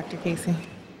much, Dr. Casey.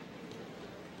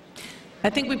 I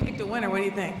think we picked a winner. What do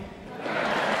you think?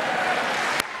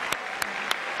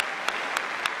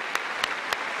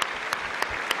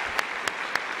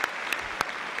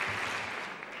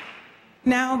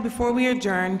 Now, before we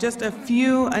adjourn, just a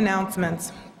few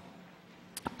announcements.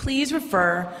 Please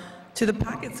refer to the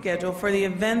pocket schedule for the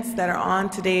events that are on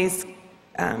today's,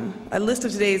 a list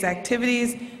of today's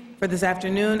activities for this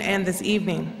afternoon and this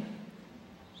evening.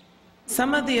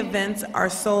 Some of the events are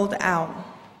sold out.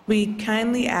 We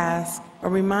kindly ask or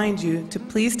remind you to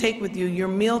please take with you your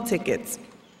meal tickets,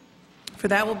 for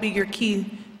that will be your key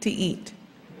to eat.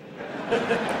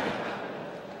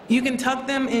 You can tuck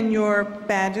them in your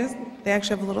badges. They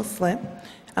actually have a little slip,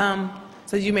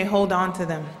 so you may hold on to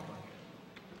them.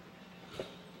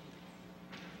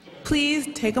 Please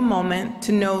take a moment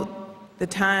to note the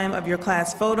time of your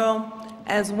class photo,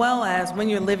 as well as when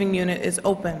your living unit is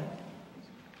open.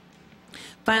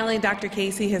 Finally, Dr.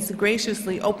 Casey has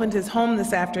graciously opened his home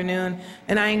this afternoon,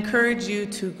 and I encourage you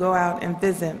to go out and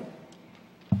visit.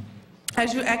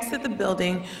 As you exit the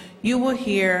building, you will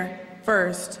hear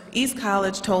first East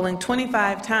College tolling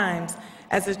 25 times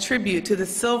as a tribute to the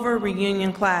Silver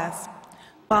Reunion class.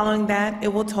 Following that,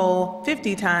 it will toll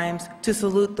 50 times to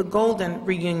salute the Golden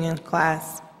Reunion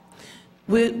class.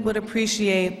 We would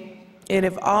appreciate it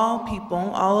if all people,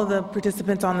 all of the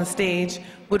participants on the stage,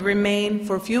 would remain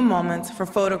for a few moments for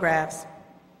photographs.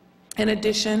 In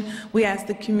addition, we ask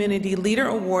the Community Leader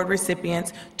Award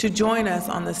recipients to join us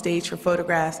on the stage for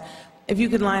photographs. If you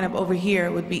could line up over here,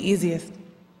 it would be easiest.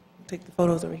 Take the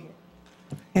photos over here.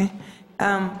 Okay?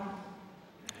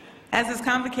 As this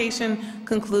convocation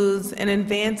concludes, in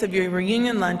advance of your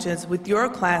reunion lunches with your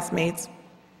classmates,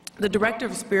 the Director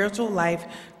of Spiritual Life,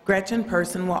 Gretchen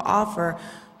Person, will offer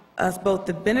us both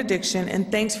the benediction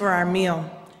and thanks for our meal.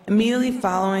 Immediately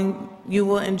following, you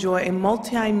will enjoy a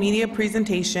multimedia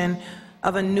presentation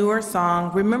of a newer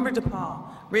song, Remember DePauw,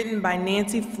 written by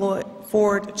Nancy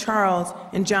Ford Charles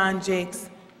and John Jakes,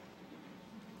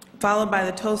 followed by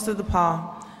the Toast of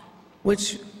DePauw,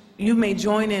 which you may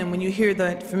join in when you hear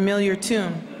the familiar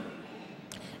tune.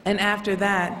 And after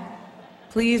that,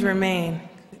 please remain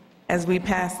as we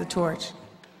pass the torch.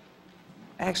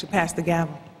 I actually pass the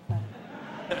gavel.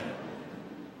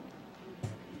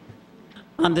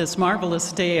 On this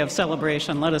marvelous day of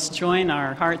celebration, let us join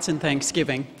our hearts in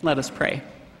thanksgiving. Let us pray.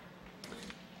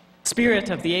 Spirit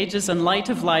of the ages and light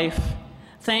of life,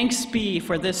 thanks be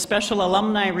for this special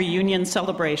alumni reunion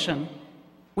celebration.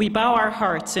 We bow our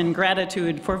hearts in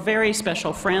gratitude for very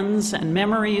special friends and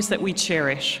memories that we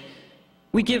cherish.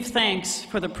 We give thanks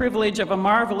for the privilege of a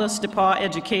marvelous DePauw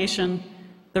education,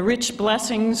 the rich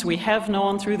blessings we have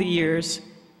known through the years,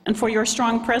 and for your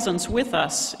strong presence with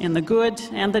us in the good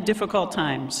and the difficult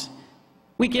times.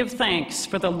 We give thanks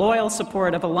for the loyal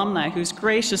support of alumni whose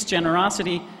gracious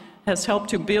generosity has helped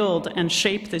to build and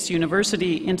shape this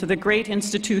university into the great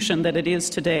institution that it is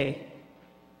today.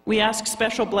 We ask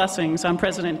special blessings on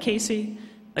President Casey,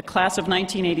 the class of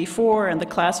 1984 and the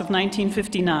class of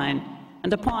 1959,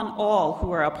 and upon all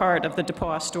who are a part of the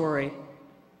DePauw story,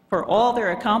 for all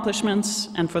their accomplishments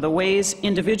and for the ways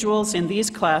individuals in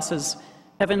these classes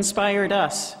have inspired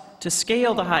us to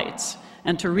scale the heights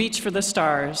and to reach for the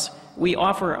stars. We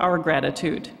offer our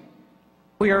gratitude.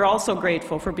 We are also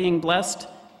grateful for being blessed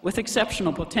with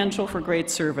exceptional potential for great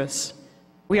service.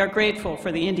 We are grateful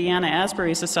for the Indiana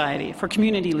Asbury Society, for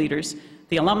community leaders,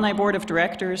 the Alumni Board of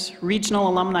Directors, regional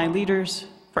alumni leaders,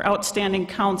 for outstanding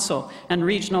council and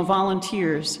regional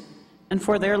volunteers, and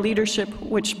for their leadership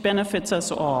which benefits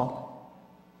us all.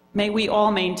 May we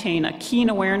all maintain a keen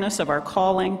awareness of our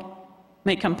calling.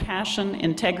 May compassion,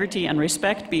 integrity, and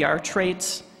respect be our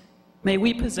traits. May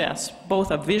we possess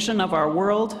both a vision of our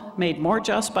world made more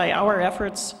just by our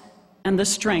efforts and the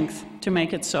strength to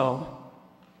make it so.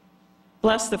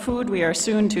 Bless the food we are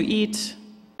soon to eat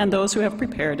and those who have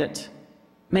prepared it.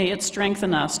 May it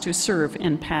strengthen us to serve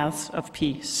in paths of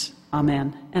peace.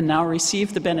 Amen. And now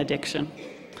receive the benediction.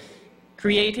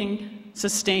 Creating,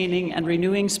 sustaining, and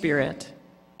renewing Spirit,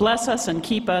 bless us and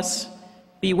keep us.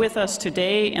 Be with us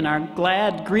today in our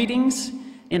glad greetings,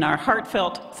 in our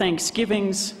heartfelt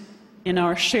thanksgivings, in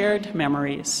our shared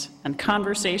memories and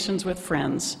conversations with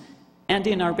friends, and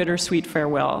in our bittersweet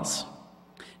farewells.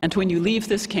 And when you leave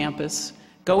this campus,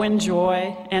 go in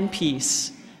joy and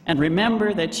peace, and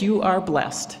remember that you are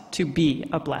blessed to be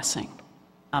a blessing.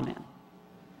 Amen.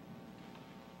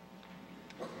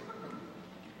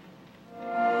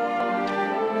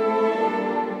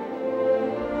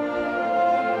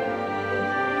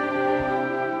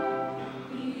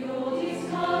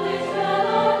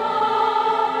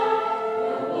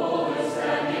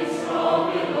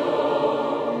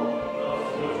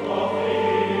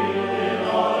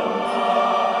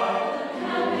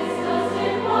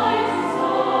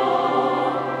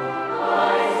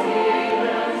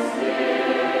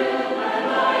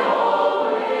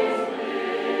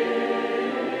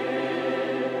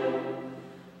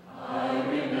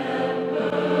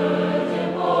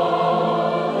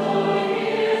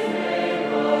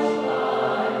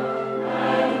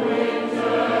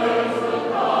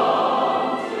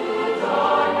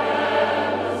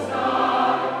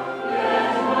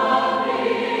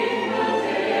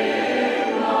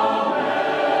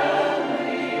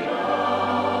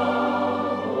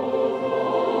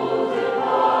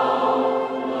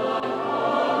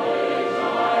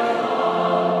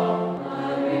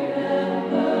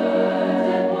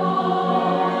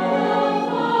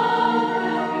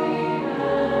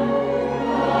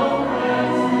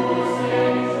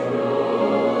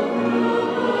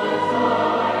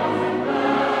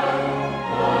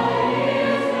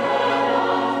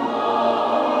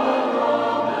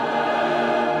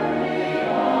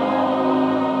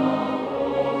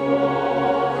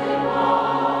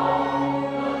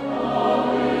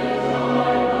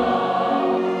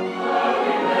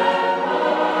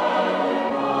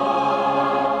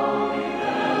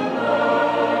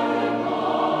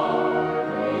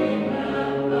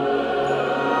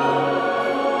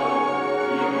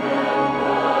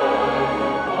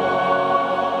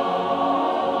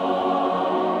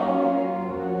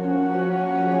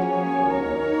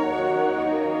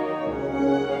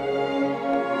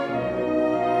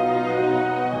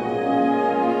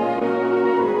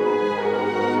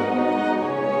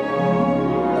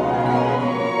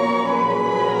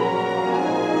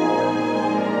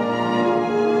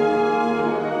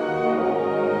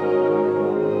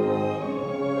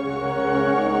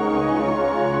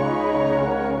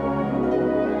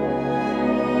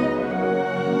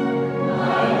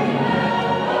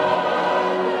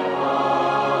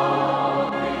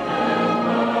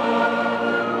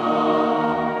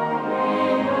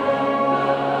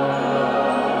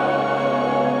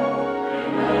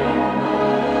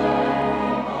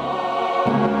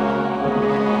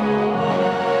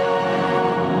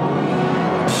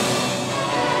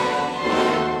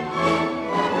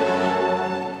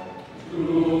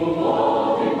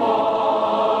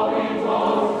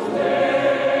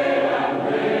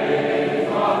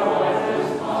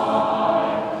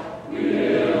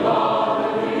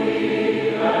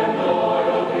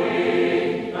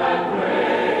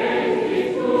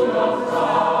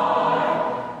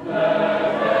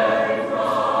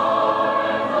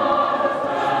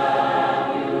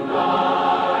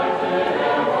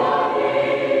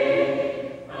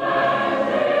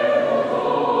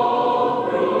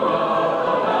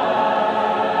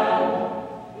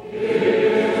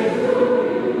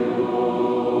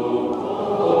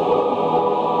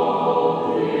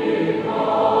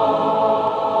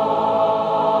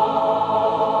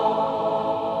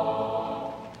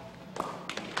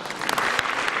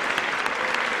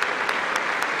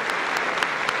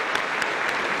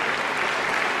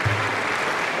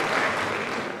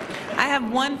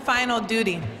 have one final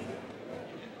duty.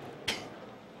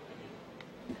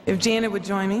 If Janet would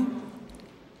join me.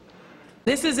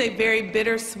 This is a very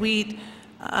bittersweet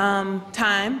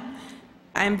time.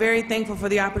 I am very thankful for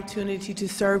the opportunity to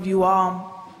serve you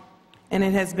all, and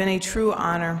it has been a true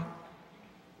honor.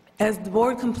 As the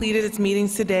board completed its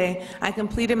meetings today, I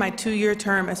completed my 2-year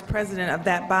term as president of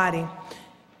that body.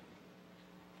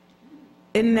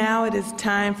 And now it is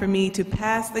time for me to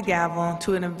pass the gavel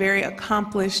to a very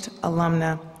accomplished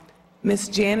alumna. Miss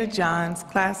Janet Johns,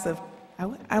 class of,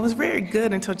 I was very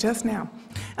good until just now,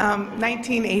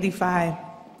 1985.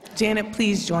 Janet,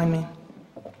 please join me.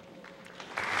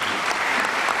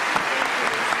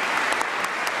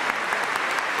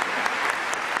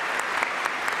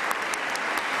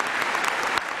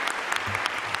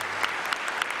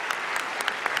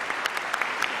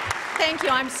 Thank you.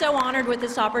 I'm so honored with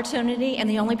this opportunity, and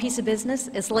the only piece of business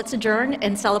is let's adjourn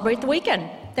and celebrate the weekend.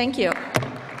 Thank you.